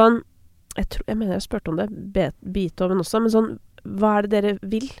blir liksom sånn, jeg mener jeg spurte om det, Beethoven også, men sånn, hva er det dere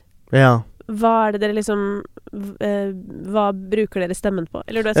vil? Hva er det dere liksom, hva bruker dere stemmen på?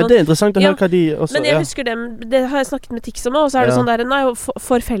 Eller du vet sånn. Det er interessant å høre hva de også, men jeg husker det har jeg snakket med Tix om også, og så er det sånn der, nei,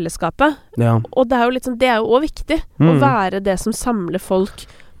 for fellesskapet. Og det er jo litt sånn, det er jo også viktig, å være det som samler folk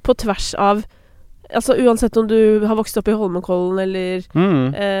på tvers av, altså uansett om du har vokst opp i Holmenkollen eller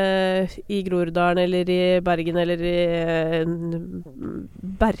i Groruddalen eller i Bergen eller i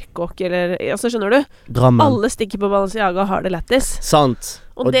Berkåk eller, altså skjønner du? Drammen. Alle stikker på Balenciaga og har det lættis. Sant.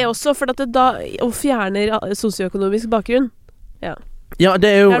 Og det også for at det da fjerner sosioøkonomisk bakgrunn. Ja, det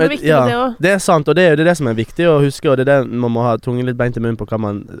er jo det er sant, og det er jo det som er viktig å huske, og det er det man må ha tungen litt beint i munnen på,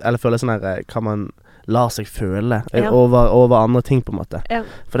 eller føle sånn her, hva man lar seg føle over andre ting på en måte.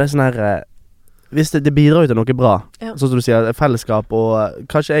 For det er sånn her hvis det bidrar jo til noe bra, Ja. sånn som du sier, fellesskap, og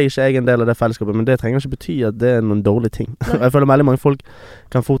kanskje jeg ikke er en del av det fellesskapet, men det trenger ikke bety at det er noen dårlig ting. Og jeg føler veldig mange folk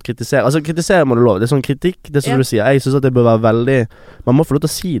kan fort kritisere. Altså, kritisere må du lov. Det er sånn kritikk, det er som du sier. Jeg synes at det bør være veldig... Man må få lov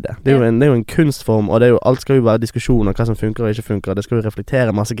til å si det. Det er jo en kunstform, og alt skal jo være diskusjon om hva som funker og ikke funker. Det skal jo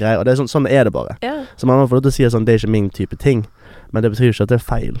reflektere masse greier, og det er sånn er det bare. Så man må få lov til å si at sånn, det er ikke min type ting. Men det betyr jo ikke at det er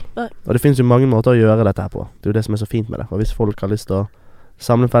feil. Og det finnes jo mange måter å gjøre dette her på. Det er jo det som er så fint med det. Og hvis folk har lyst til å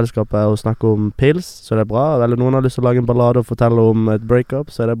samle fellesskapet og snakke om pils, så er det bra. Eller noen har lyst til å lage en ballade og fortelle om et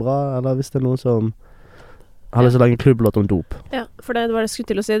breakup, så er det bra. Eller hvis det er noen som har lyst til å lage en klubblåt om dop. Ja, for det var det jeg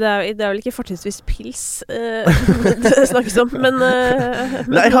skulle til å si. Det er vel ikke fortrinnsvis pils det snakkes om, men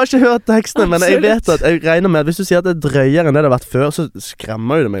Nei, jeg har ikke hørt tekstene, men jeg vet at jeg regner med at hvis du sier at det er drøyere enn det har vært før, så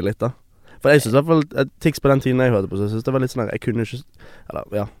skremmer jo det meg litt da. For jeg synes i hvert fall et tics på den tiden jeg hørte på, så jeg synes det var litt sånn her, jeg kunne ikke,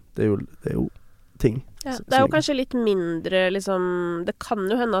 eller ja, det er jo ting. Ja, det er jo kanskje litt mindre, liksom, det kan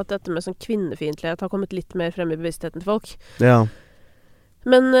jo hende at dette med sånn kvinnefiendtlighet har kommet litt mer frem i bevisstheten til folk. Ja.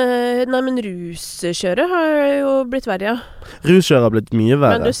 Men ruskjøret har jo blitt verre, ja. Ruskjøret har blitt mye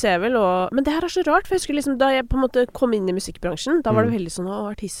verre. Men du ser vel også... Men det her er så rart, for jeg husker liksom, da jeg på en måte kom inn i musikkbransjen, da var det veldig sånn,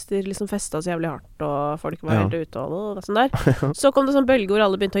 artister liksom festet så jævlig hardt, og folk var helt ute og sånn der. Så kom det sånn bølge hvor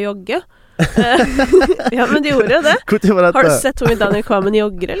alle begynte å jogge. Ja, men de gjorde jo det. Har du sett hvor mye Daniel Kvammen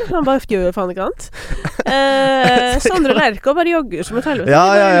jogger, eller? Han bare gjør faen ikke annet. Sondre Lerche bare jogger som et helvete. Ja,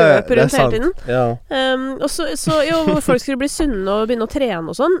 løper rundt hele tiden. Ja. Og så jo, folk skulle bli sunne og begynne å trene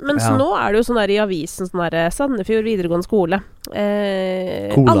og sånn, men så nå er det jo sånn der i avisen, sånn der Sandefjord videregående skole.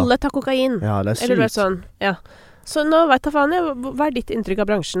 Alle tar kokain. Ja, det er sykt. Eller du vet sånn, ja. Så nå vet jeg faen, hva er ditt inntrykk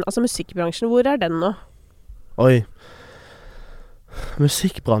av bransjen? Altså musikkbransjen, hvor er den nå? Oi.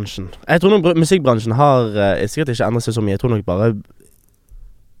 Musikkbransjen. Jeg tror nok musikkbransjen har sikkert ikke endret seg så mye. Jeg tror nok bare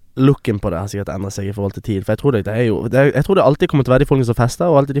looken på det har sikkert endret seg i forhold til tid. For jeg tror det er jo jeg tror det alltid kommer til å være de folkene som fester,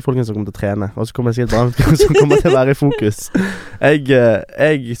 og alltid de folkene som kommer til å trene. Og så kommer det sikkert bare som kommer til å være i fokus.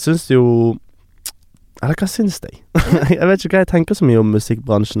 Jeg synes jo... Eller hva synes jeg? Jeg vet ikke hva jeg tenker så mye om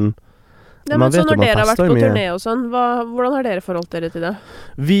musikkbransjen. Ja, men så når dere har vært på turné og sånn, hvordan har dere forholdt dere til det?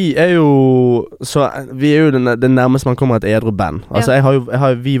 Vi er jo det nærmeste man kommer et edru band. Altså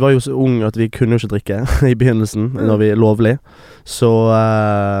vi var jo så unge at vi kunne jo ikke drikke i begynnelsen, når vi er lovlig. Så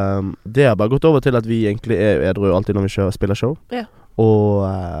det har bare gått over til at vi egentlig er edru alltid når vi spiller show. Ja.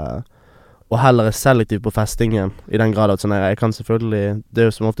 Og heller er selektiv på festingen, i den grad at sånn jeg kan selvfølgelig, det er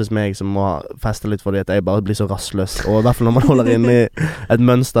jo som oftest meg som må feste litt fordi at jeg bare blir så rastløs, og i hvert fall når man holder inne i et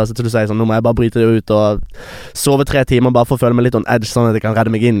mønster, så til du sier sånn, nå må jeg bare bryte det ut og sove 3 timer bare for å føle meg litt on edge, sånn at jeg kan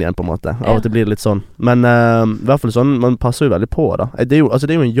redde meg inn igjen på en måte. Av og til blir det litt sånn. Men i hvert fall sånn, man passer jo veldig på da. Det er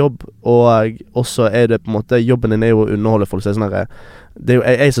jo en jobb, og også er det på en måte, jobben din er jo å underholde folk, så sånn her, det er jo,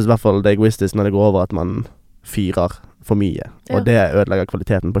 jeg synes i hvert fall det er egoistisk når det går over at man fyrer for mye, og det ødelegger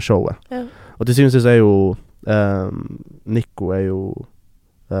kvaliteten på showet. Ja. Og til syvende er jo Nico er jo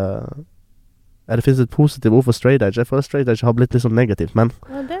det finnes et positivt ord for straight edge. Jeg føler straight edge har blitt litt sånn negativt, men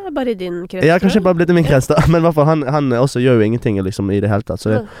ja, det er bare i din krets. Ja, kanskje bare blitt i min krets da. Men i hvert fall han også gjør jo ingenting liksom i det hele tatt.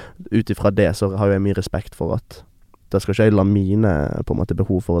 Så utifra det så har jeg mye respekt for at da skal ikke jeg la mine på en måte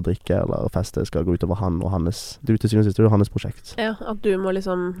behov for å drikke eller feste skal gå utover han og hans. Det til syvende og sist er jo hans prosjekt. Ja, at du må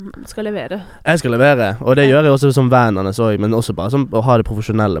liksom skal levere. Jeg skal levere, og det gjør jeg også som venn hans også, men også bare som å ha det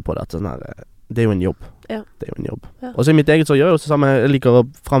profesjonelle på det. Sånn her, det er jo en jobb. Ja. Det er jo en jobb. Ja. Og så i mitt eget så gjør jeg også samme. Jeg liker å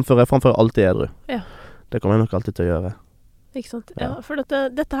framføre alltid edru. Ja. Det kommer jeg nok alltid til å gjøre. Ikke sant? Ja, for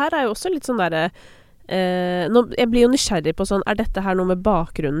dette her er jo også litt sånn der jeg blir jo nysgjerrig på sånn, er dette her noe med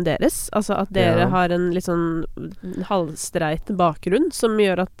bakgrunnen deres? Altså at dere har en litt sånn halvstreit bakgrunn som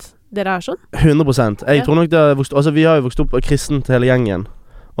gjør at dere er sånn? 100%. Jeg tror nok det har vokst, altså vi har jo vokst opp kristent hele gjengen,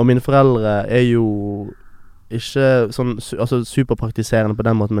 og mine foreldre er jo ikke sånn superpraktiserende på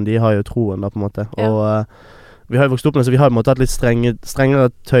den måten, men de har jo troen da på en måte, og vi har jo vokst opp med, så vi har på en måte hatt litt strengere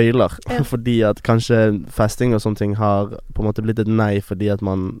tøyler, fordi at kanskje festing og sånne ting har på en måte blitt et nei, fordi at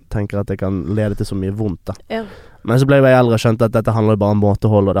man tenker at det kan lede til så mye vondt da. Ja. Men så ble jeg eldre og skjønte at dette handler jo bare om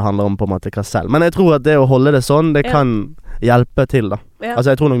måtehold, og det handler om på en måte hva selv. Men jeg tror at det å holde det sånn, det kan hjelpe til da. Ja.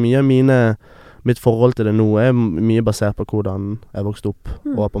 Altså jeg tror nok mye av mitt forhold til det nå er mye basert på hvordan jeg vokste opp,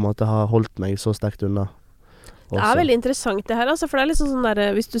 og på en måte har holdt meg så sterkt unna. Det er veldig interessant det her, altså, for det er liksom sånn der,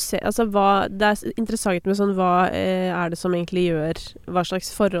 hvis du ser, altså det er interessant med sånn, hva er det som egentlig gjør, hva slags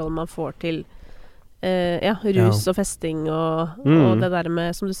forhold man får til rus og festing og det der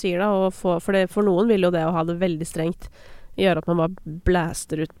med, som du sier da, for noen vil jo det å ha det veldig strengt gjøre at man bare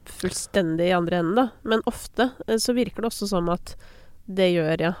blaster ut fullstendig i andre enden da, men ofte så virker det også som at det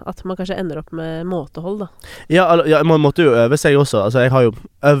gjør, at man kanskje ender opp med måtehold, da. Ja, man måtte jo øve seg også. Altså, jeg har jo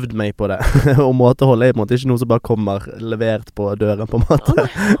øvd meg på det. Og måtehold på en måte ikke noe som bare kommer levert på døren, på en måte.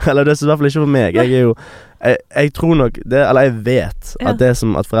 Eller det er i hvert fall ikke for meg. Jeg er jo jeg tror nok det, eller jeg vet at det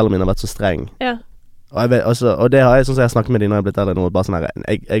som at foreldrene mine har vært så streng. Ja. Og, jeg vet, altså, og det har jeg, sånn som jeg har snakket med de når jeg har blitt eldre nå, bare sånn her,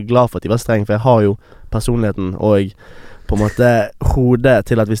 jeg er glad for at de var streng, for jeg har jo personligheten og på en måte hodet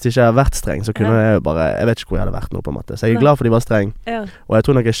til at hvis de ikke har vært streng, så kunne jeg jo bare, jeg vet ikke hvor jeg hadde vært nå, på en måte. Så jeg er glad for at de var streng. Ja. Og jeg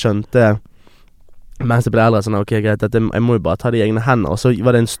tror nok jeg skjønte, mens jeg ble eldre, sånn, ok, greit, jeg må jo bare ta det i egne hender. Og så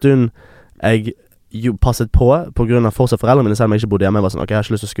var det en stund jeg jo passet på grunn av fortsatt foreldrene mine, selv om jeg ikke bodde hjemme. Jeg var sånn, ok, jeg har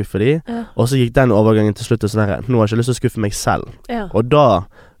ikke lyst til å skuffe de. Ja. Og så gikk den overgangen til slutt, og sånn her, nå har jeg ikke lyst til å skuffe meg selv. Ja. Og da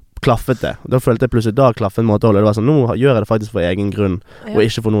klaffet det. Da følte jeg plutselig, da klaffet måteholdet. Det var sånn, nå gjør jeg det faktisk for egen grunn, og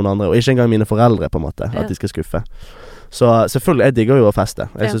ikke for noen andre. Og ikke engang mine foreldre, på en måte, at de skal skuffe. Så selvfølgelig, jeg digger jo å feste.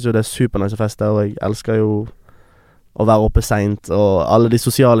 Jeg synes jo det er supernice å feste, og jeg elsker jo å være oppe sent, og alle de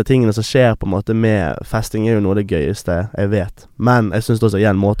sosiale tingene som skjer på en måte med festing er jo noe av det gøyeste jeg vet. Men jeg synes også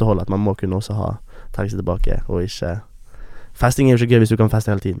igjen måtehold, at man må kunne også trekke seg tilbake, og ikke... Festing er jo ikke gøy hvis du kan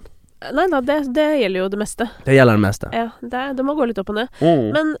feste hele tiden. Nei da, det gjelder jo det meste. Det gjelder det meste. Ja, det må gå litt opp og ned.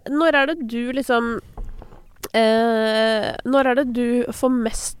 Men når er det du liksom... når er det du får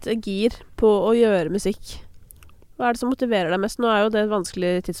mest gir på å gjøre musikk? Hva er det som motiverer deg mest? Nå er jo det et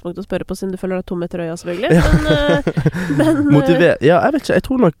vanskelig tidspunkt å spørre på, siden du føler deg tom etter øya, selvfølgelig. Men ja, jeg vet ikke. Jeg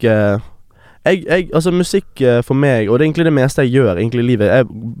tror nok altså musikk for meg, og det er egentlig det meste jeg gjør egentlig i livet, jeg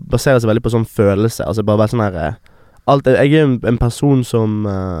baserer seg veldig på sånn følelse. Altså bare være sånn her jeg er en person som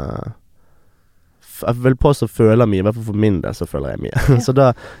jeg vil påstå føler mye, i hvert fall for min del så føler jeg mye. Så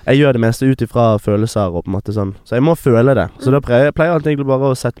da, jeg gjør det meste ut ifra følelser og på en måte sånn. Så jeg må føle det. Så da pleier jeg alltid egentlig bare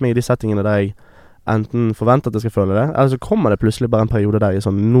å sette meg i de settingene der jeg enten forventer at jeg skal føle det, eller så kommer det plutselig bare en periode der jeg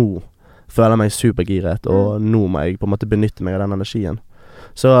sånn, nå føler jeg meg supergiret, og nå må jeg på en måte benytte meg av den energien.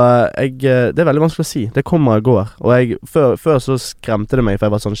 Så det er veldig vanskelig å si. Det kommer og går. Og før så skremte det meg, for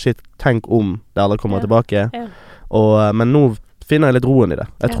jeg var sånn, shit, tenk om det aldri kommer tilbake. Men nå finner jeg litt roen i det.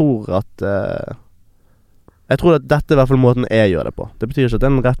 Jeg tror at dette er i hvert fall måten jeg gjør det på. Det betyr ikke at det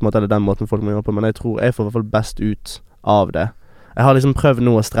er en rett måte eller den måten folk må gjøre på, men jeg tror jeg får i hvert fall best ut av det. Jeg har liksom prøvd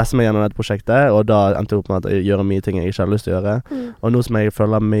nå å stresse meg gjennom dette prosjektet, og da endte jeg opp med at jeg gjør mye ting jeg ikke har lyst til å gjøre. Og nå som jeg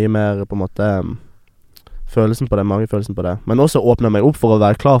føler mye mer på en måte følelsen på det, magefølelsen på det. Men også åpner meg opp for å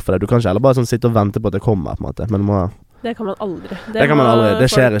være klar for det. Du kan ikke heller bare sånn sitte og vente på at det kommer, på en måte. Men det kan man aldri. Det kan man aldri. Det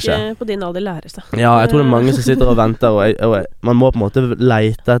skjer ikke. Folk på din alder lærer seg. Ja, jeg tror det er mange som sitter og venter, og man må på en måte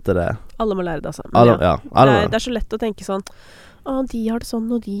leite etter det. Alle må lære det, altså. Det er så lett å tenke sånn, de har det sånn,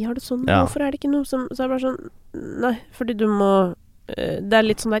 og de har det sånn. Hvorfor er det ikke noe som... Så er det bare sånn, nei, fordi du må... Det er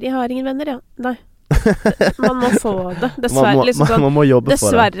litt sånn der, jeg har ingen venner, nei. Man må få det. Dessverre. Liksom sånn, man må jobbe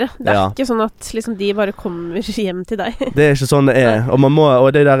for det. Dessverre. Det er ikke sånn at liksom, de bare kommer hjem til deg. Det er ikke sånn det er. Og man må,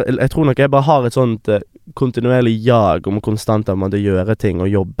 og det der, jeg tror nok jeg bare har et sånt kontinuerlig jag om konstant av å gjøre ting og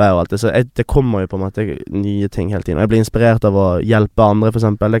jobbe og alt det. Så det kommer jo på en måte nye ting hele tiden. Og jeg blir inspirert av å hjelpe andre, for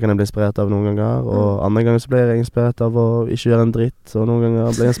eksempel. Det kan jeg bli inspirert av noen ganger. Og andre ganger så blir jeg inspirert av å ikke gjøre en dritt. Og noen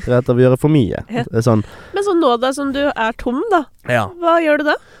ganger blir jeg inspirert av å gjøre for mye. Det er sånn. Men så nå da, som du er tom da, hva gjør du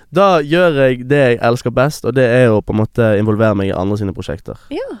da? Da gjør jeg det jeg elsker best, og det er å på en måte involvere meg i andre sine prosjekter.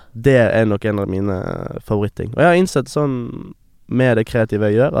 Ja. Det er nok en av mine favorittting. Og jeg har innsett sånn med det kreative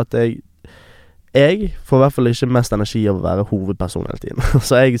jeg gjør, at jeg får i hvert fall ikke mest energi av å være hovedperson hele tiden.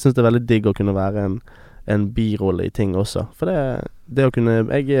 Så jeg synes det er veldig digg å kunne være en birolle i ting også. For det å kunne...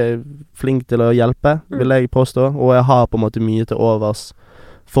 Jeg er flink til å hjelpe, vil jeg påstå, og jeg har på en måte mye til overs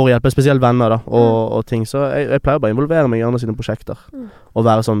for å hjelpe, spesielt venner da, og ting. Så jeg pleier bare å involvere meg i andre sine prosjekter. Og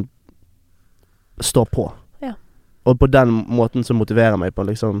være sånn, stå på. Ja. Og på den måten så motiverer meg på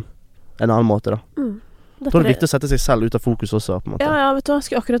liksom en annen måte da. Jeg tror det er viktig å sette seg selv ut av fokus også, på en måte. Ja, vet du hva, jeg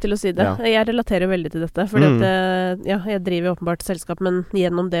skulle akkurat til å si det. Ja. Jeg relaterer veldig til dette, fordi jeg driver jo åpenbart selskap, men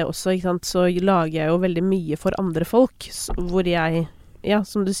gjennom det også, ikke sant, så lager jeg jo veldig mye for andre folk, hvor jeg,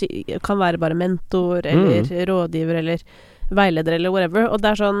 som du sier, kan være bare mentor, eller rådgiver, eller veileder eller whatever, og det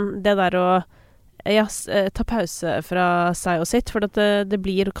er sånn det der å ta pause fra seg og sitt, for at det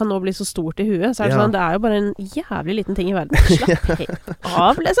kan nå bli så stort i huet, så er det sånn, det er jo bare en jævlig liten ting i verden, slapp helt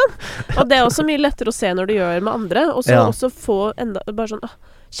av liksom, og det er også mye lettere å se når du gjør med andre, og så også få enda, bare sånn,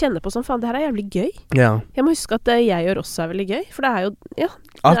 kjenne på sånn, faen, det her er jævlig gøy. Jeg må huske at det jeg gjør også er veldig gøy, for det er jo,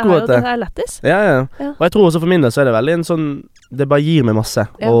 det er lættis. Og jeg tror også for min del så er det veldig en sånn, det bare gir meg masse,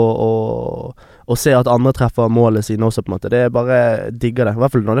 og se at andre treffer målet sine også på en måte. Det er bare digger det. I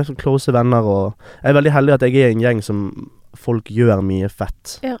hvert fall når det er så close venner, og jeg er veldig heldig at jeg er en gjeng som folk gjør mye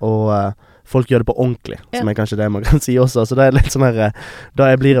fett. Og folk gjør det på ordentlig, som er kanskje det man kan si også. Så det er litt sånn her, da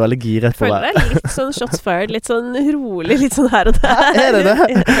blir jeg veldig giret på det. Føler deg litt sånn shots fired, litt sånn rolig, litt sånn her og der. Er det det?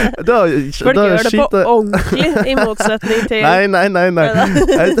 Folk gjør det på ordentlig, i motsetning til... Nei.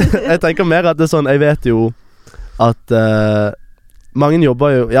 Jeg tenker mer at det er sånn, jeg vet jo at mange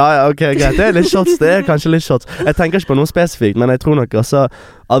jobber jo... Ja, ok, greit, det er litt shots, det er kanskje litt shots. Jeg tenker ikke på noe spesifikt, men jeg tror nok også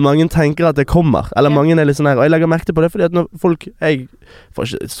at mange tenker at det kommer. Eller mange er litt sånn her, og jeg legger merke på det, fordi at når folk... Jeg får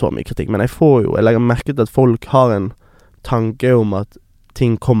ikke så mye kritikk, men jeg legger merke til at folk har en tanke om at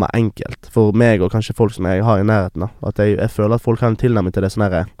ting kommer enkelt. For meg, og kanskje folk som jeg har i nærheten da. At jeg føler at folk har en tilnærming til det sånn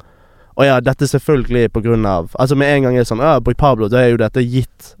her... Og ja, dette er selvfølgelig på grunn av... Altså med en gang er det sånn, på Pablo, da er jo dette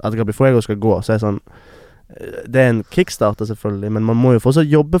gitt at Gabi Fuego skal gå, så er det sånn... Det er en kickstarter selvfølgelig, men man må jo fortsatt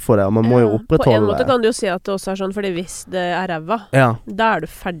jobbe for det, og man må jo opprettholde... På en måte kan du jo si at det også er sånn, fordi hvis det er ræva, da er du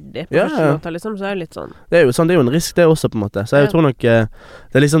ferdig på første måte, liksom, så er det litt sånn... Det er jo sånn, det er jo en risk det også, på en måte. Så jeg tror nok,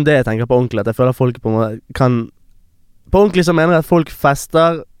 det er liksom det jeg tenker på ordentlig, at jeg føler at folk på en måte kan... På ordentlig så mener jeg at folk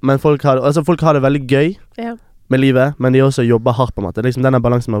fester, men folk har det veldig gøy med livet, men de også jobber hardt på en måte. Liksom denne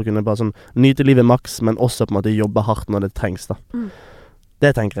balansen med å kunne bare sånn nyte livet maks, men også på en måte jobbe hardt når det trengs da.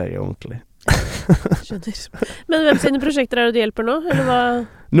 Det tenker jeg er ordentlig. Skjønner. Men hvem sine prosjekter er det du hjelper nå, eller hva?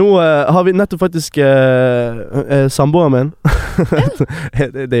 Nå har vi nettopp faktisk samboeren min.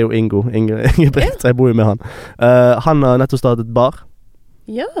 Det er jo Ingebrigt, jeg bor jo med han. Han har nettopp startet bar.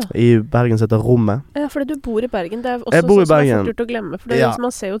 I Bergen som heter Rommet. Ja, fordi du bor i Bergen. Det er også sånn som er fort gjort å glemme. For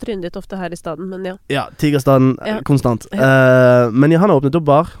man ser jo trynet ditt ofte her i staden, men Ja, Tigerstaden, konstant. Men han har åpnet opp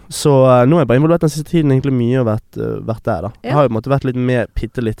bar, så nå har jeg bare involvert den siste tiden egentlig mye og vært der da. Jeg har jo måttet vært litt mer,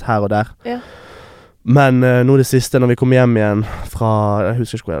 bitte litt her og der. Men nå det siste, når vi kom hjem igjen fra... Jeg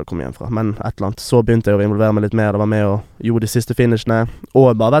husker ikke hvor jeg kom hjem fra, men et eller annet. Så begynte jeg å involvere meg litt mer. Det var med og gjorde de siste finishene. Og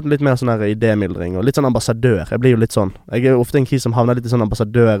bare vært litt mer sånn her idémildring. Og litt sånn ambassadør. Jeg blir jo litt sånn. Jeg er jo ofte en kis som havner litt i sånn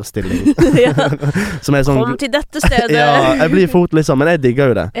ambassadørstilling. Som er sånn... Kom til dette stedet! Ja, jeg blir fort litt sånn, men jeg digger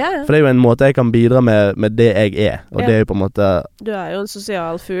jo det. For det er jo en måte jeg kan bidra med det jeg er. Og det er jo på en måte... Du er jo en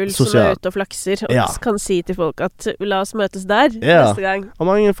sosial fugl som er ute og flakser. Og kan si til folk at la oss møtes der neste gang. Og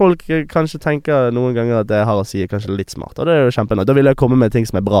mange folk kanskje tenker noen ganger at det jeg har å si er kanskje litt smart, og det er jo kjempenøy. Da vil jeg komme med ting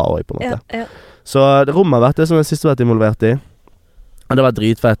som er bra også, på en måte. Så Rommet har vært det som jeg siste har vært involvert i, og det var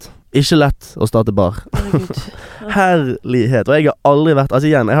dritfett. Ikke lett å starte bar. Herlighet. Og jeg har aldri vært,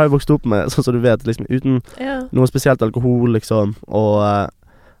 altså igjen, jeg har jo vokst opp med, sånn som du vet, liksom, uten noe spesielt alkohol, liksom, og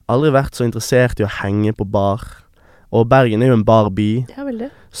aldri vært så interessert i å henge på bar. Og Bergen er jo en barby,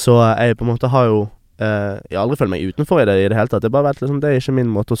 så jeg på en måte har jo jeg har aldri følt meg utenfor i det hele tatt. Det er bare vært liksom, det er ikke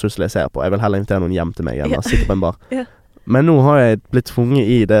min måte å sosialisere på. Jeg vil heller invitere noen hjem til meg enn å sitte på en bar. Men nå har jeg blitt tvunget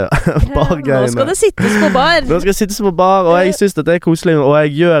i det bargreiene. Nå skal det sittes på bar. Nå skal det sittes på bar, og jeg synes at det er koselig, og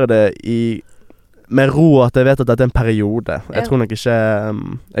jeg gjør det med ro, at jeg vet at dette er en periode. Jeg tror nok ikke...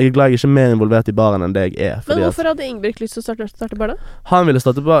 Jeg er glad jeg ikke er mer involvert i baren enn det jeg er. Men hvorfor hadde Ingebrigt lyst til å starte bar da? Han ville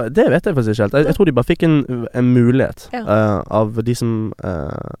starte bar, det vet jeg faktisk ikke helt. Jeg tror de bare fikk en mulighet av de som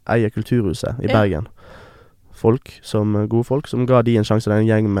eier Kulturhuset i Bergen. Gode folk, som ga de en sjanse. Det er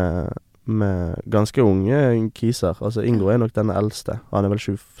en gjeng med ganske unge kiser. Altså Ingo er nok den eldste. Han er vel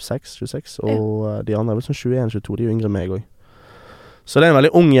 26, og de andre er vel sånn 21-22, de er jo yngre enn meg også. Så det er en veldig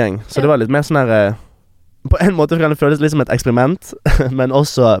ung gjeng. Så det var litt mer sånn her... På en måte kan det føles litt som et eksperiment, men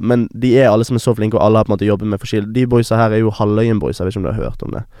de er alle som er så flinke, og alle har på en måte jobbet med forskjell. De boysa her er jo Halvøyen boysa, jeg vet ikke om du har hørt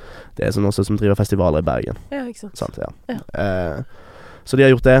om det. Det er sånn også som driver festivaler i Bergen. Ja, ikke sant. Sant, så de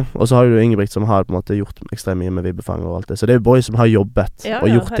har gjort det, og så har jo Ingebrigt som har på en måte gjort ekstremt mye med Vibbefanger og alt det. Så det er jo boys som har jobbet og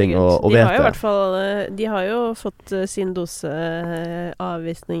gjort ting og vet det. I hvert fall, de har jo fått sin dose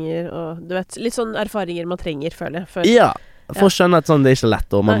avvisninger og du vet, litt sånn erfaringer man trenger, føler jeg. Ja, for å skjønne at sånn, det er ikke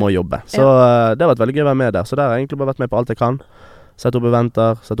lett og man må jobbe. Så det har vært veldig gøy å være med der. Så der har jeg egentlig bare vært med på alt jeg kan. Sett opp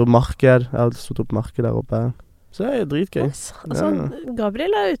eventer, sett opp marked. Jeg har satt opp marked der oppe. Så det er dritgøy. Altså,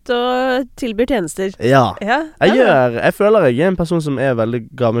 Gabriel er ute og tilbyr tjenester. Ja. Jeg føler jeg er en person som er veldig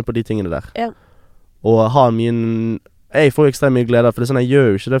gammel på de tingene der. Og har mye... Jeg får jo ekstremt mye glede, for det er sånn, jeg gjør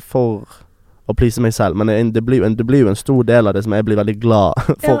jo ikke det for å please meg selv, men det blir jo en stor del av det som jeg blir veldig glad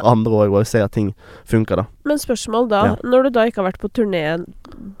for andre også, og jeg ser at ting funker da. Men spørsmål da, når du da ikke har vært på turné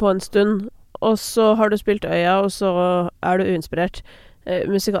på en stund, og så har du spilt Øya, og så er du uinspirert,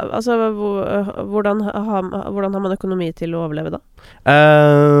 altså, hvordan har man økonomi til å overleve da?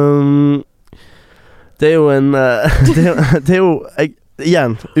 Det er jo en det er jo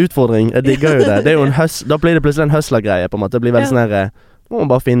igjen, utfordring. Jeg digger jo det. Det er jo da blir det plutselig en hustler-greie på en måte. Det blir veldig sånn her, må man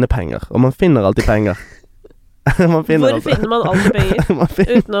bare finne penger, og man finner alltid penger. Man finner Hvor finner man alle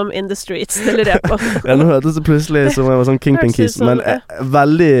penger? Utenom in the streets eller repo. Ja, nå hørtes det plutselig som jeg var sånn Kingpin-kis, men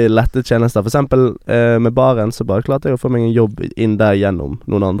veldig lette tjenester. For eksempel med baren så bare klarte jeg å få meg en jobb inn der gjennom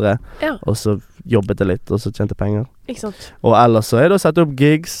noen andre, og så jobbet jeg litt, og så tjente penger. Ikke sant? Og ellers så er det å sette opp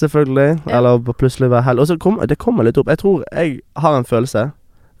gigs, selvfølgelig, eller plutselig være heldig. Og så det kommer litt opp. Jeg tror jeg har en følelse,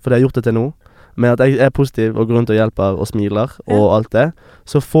 for jeg har gjort det til nå, med at jeg er positiv og går rundt og hjelper og smiler og alt det,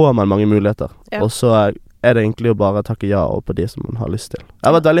 så får man mange muligheter. Og så er det egentlig å bare takke ja på det som man har lyst til. Jeg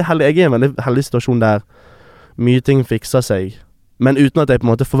har vært veldig heldig. Jeg er i en veldig heldig situasjon der mye ting fikser seg, men uten at jeg på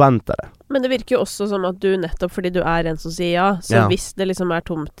en måte forventer det. Men det virker jo også som at du nettopp fordi du er en som sier ja, så hvis det liksom er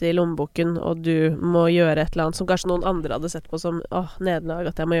tomt i lommeboken, og du må gjøre et eller annet som kanskje noen andre hadde sett på som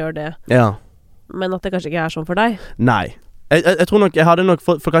nederlag, at jeg må gjøre det, men at det kanskje ikke er sånn for deg. Nei. Jeg tror nok, jeg hadde nok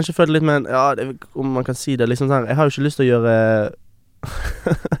for kanskje følt litt med om man kan si det liksom sånn, jeg har jo ikke lyst til å gjøre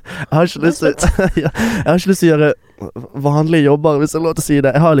jeg har ikke lyst til å gjøre vanlige jobber, hvis jeg lov til å si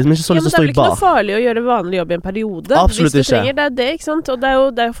det. Jeg har liksom ikke så lyst til å stå i bar. Men det er vel ikke noe farlig å gjøre vanlig jobb i en periode. Absolutt hvis du trenger, det er det, ikke sant? Og det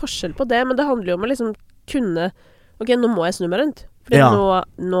er jo forskjell på det, men det handler jo om å liksom kunne ok, nå må jeg snu meg rundt. Fordi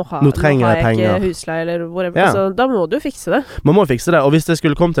nå har jeg ikke husleie eller whatever. Altså, da må du fikse det. Man må fikse det, og hvis det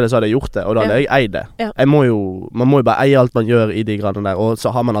skulle komme til det, så hadde jeg gjort det. Og da hadde jeg eid det. Man må jo bare eie alt man gjør i de gradene der. Og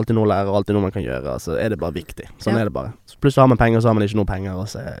så har man alltid noe å lære, og alltid noe man kan gjøre. Så er det bare viktig. Sånn er det bare. Plutselig har man penger, så har man ikke noe penger. Og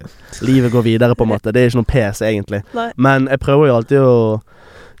så livet går videre på en måte. Det er ikke noe pes egentlig. Men jeg prøver jo alltid å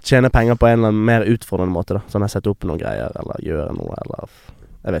tjene penger på en eller annen mer utfordrende måte da. Sånn jeg setter opp noen greier, eller gjøre noe, eller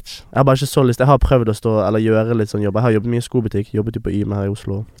jeg vet ikke. Jeg har bare ikke så lyst. Jeg har prøvd å stå eller gjøre litt sånn jobb. Jeg har jobbet mye i skobutikk. Jobbet jo på Yme her i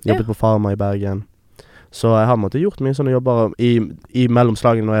Oslo. Jobbet på Pharma i Bergen. Så jeg har gjort mye sånne jobber i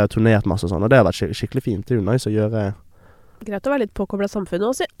mellomslagene når jeg har turnert masse og sånn. Og det har vært skikkelig fint. Det er jo nice å gjøre. Greit å være litt påkoblet samfunnet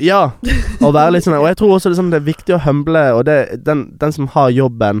også. Ja, og være litt sånn. Og jeg tror også liksom, det er viktig å humble. Og den som har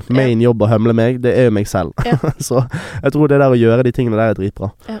jobben, main jobb å humble meg, det er jo meg selv. Så jeg tror det der å gjøre de tingene der er dritbra.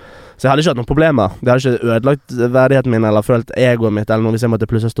 Så jeg hadde ikke hatt noen problemer. Det hadde ikke ødelagt verdigheten min eller følt egoet mitt eller noe hvis jeg måtte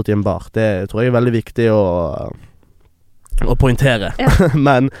plutselig stått i en bar. Det tror jeg er veldig viktig å poengtere.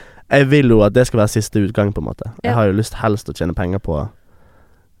 Men jeg vil jo at det skal være siste utgang på en måte. Jeg har jo lyst helst å tjene penger på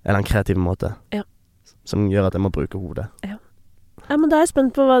en kreativ måte. Som gjør at jeg må bruke hodet. Ja, men da er jeg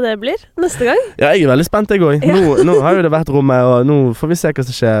spent på hva det blir neste gang. Ja, jeg er veldig spent jeg også. Nå har jo det vært rommet, og nå får vi se hva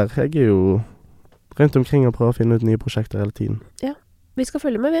som skjer. Jeg er jo rundt omkring og prøver å finne ut nye prosjekter hele tiden. Ja. Vi skal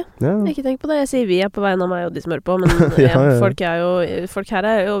følge med, vi. Ikke tenk på det. Jeg sier vi på veien av meg og de som hører på, men folk her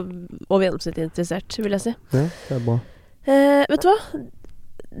er jo over gjennomsnitt interessert, vil jeg si. Ja, det er bra. Vet du hva?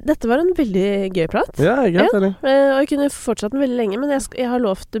 Dette var en veldig gøy prat. Ja, jeg er helt enig. Og jeg kunne fortsatt den veldig lenge, men jeg har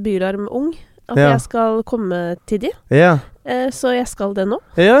lovt Bylarm Ung at jeg skal komme tidlig. Ja. Så jeg skal det nå.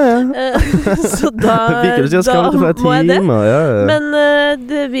 Ja. Så da må jeg det. Men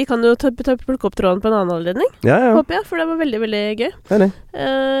vi kan jo plukke opp tråden på en annen anledning, håper jeg, for det var veldig, veldig gøy.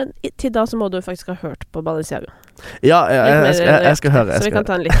 Til da så må du faktisk ha hørt på Balenciaga. Ja, jeg skal høre. Så vi kan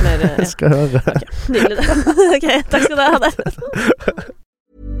ta en litt mer Jeg skal høre. Ok, nydelig det. Ok, takk skal du ha det.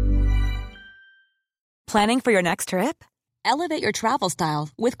 Planning for your next trip? Elevate your travel style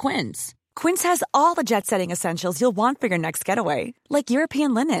with Quince. Quince has all the jet-setting essentials you'll want for your next getaway, like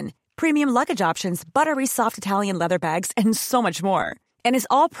European linen, premium luggage options, buttery soft Italian leather bags, and so much more. And is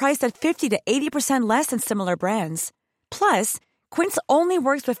all priced at 50 to 80% less than similar brands. Plus, Quince only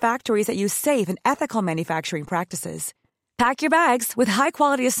works with factories that use safe and ethical manufacturing practices. Pack your bags with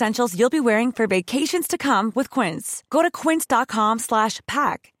high-quality essentials you'll be wearing for vacations to come with Quince. Go to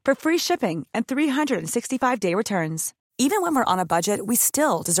quince.com/pack for free shipping and 365-day returns. Even when we're on a budget, we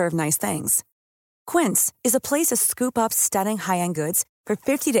still deserve nice things. Quince is a place to scoop up stunning high-end goods for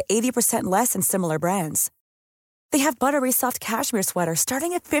 50 to 80% less than similar brands. They have buttery soft cashmere sweaters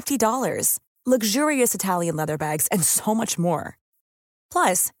starting at $50, luxurious Italian leather bags, and so much more.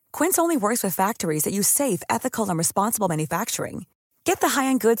 Plus, Quince only works with factories that use safe, ethical, and responsible manufacturing. Get the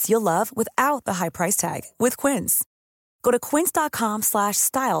high-end goods you'll love without the high price tag with Quince. Go to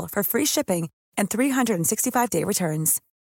quince.com/style for free shipping and 365-day returns.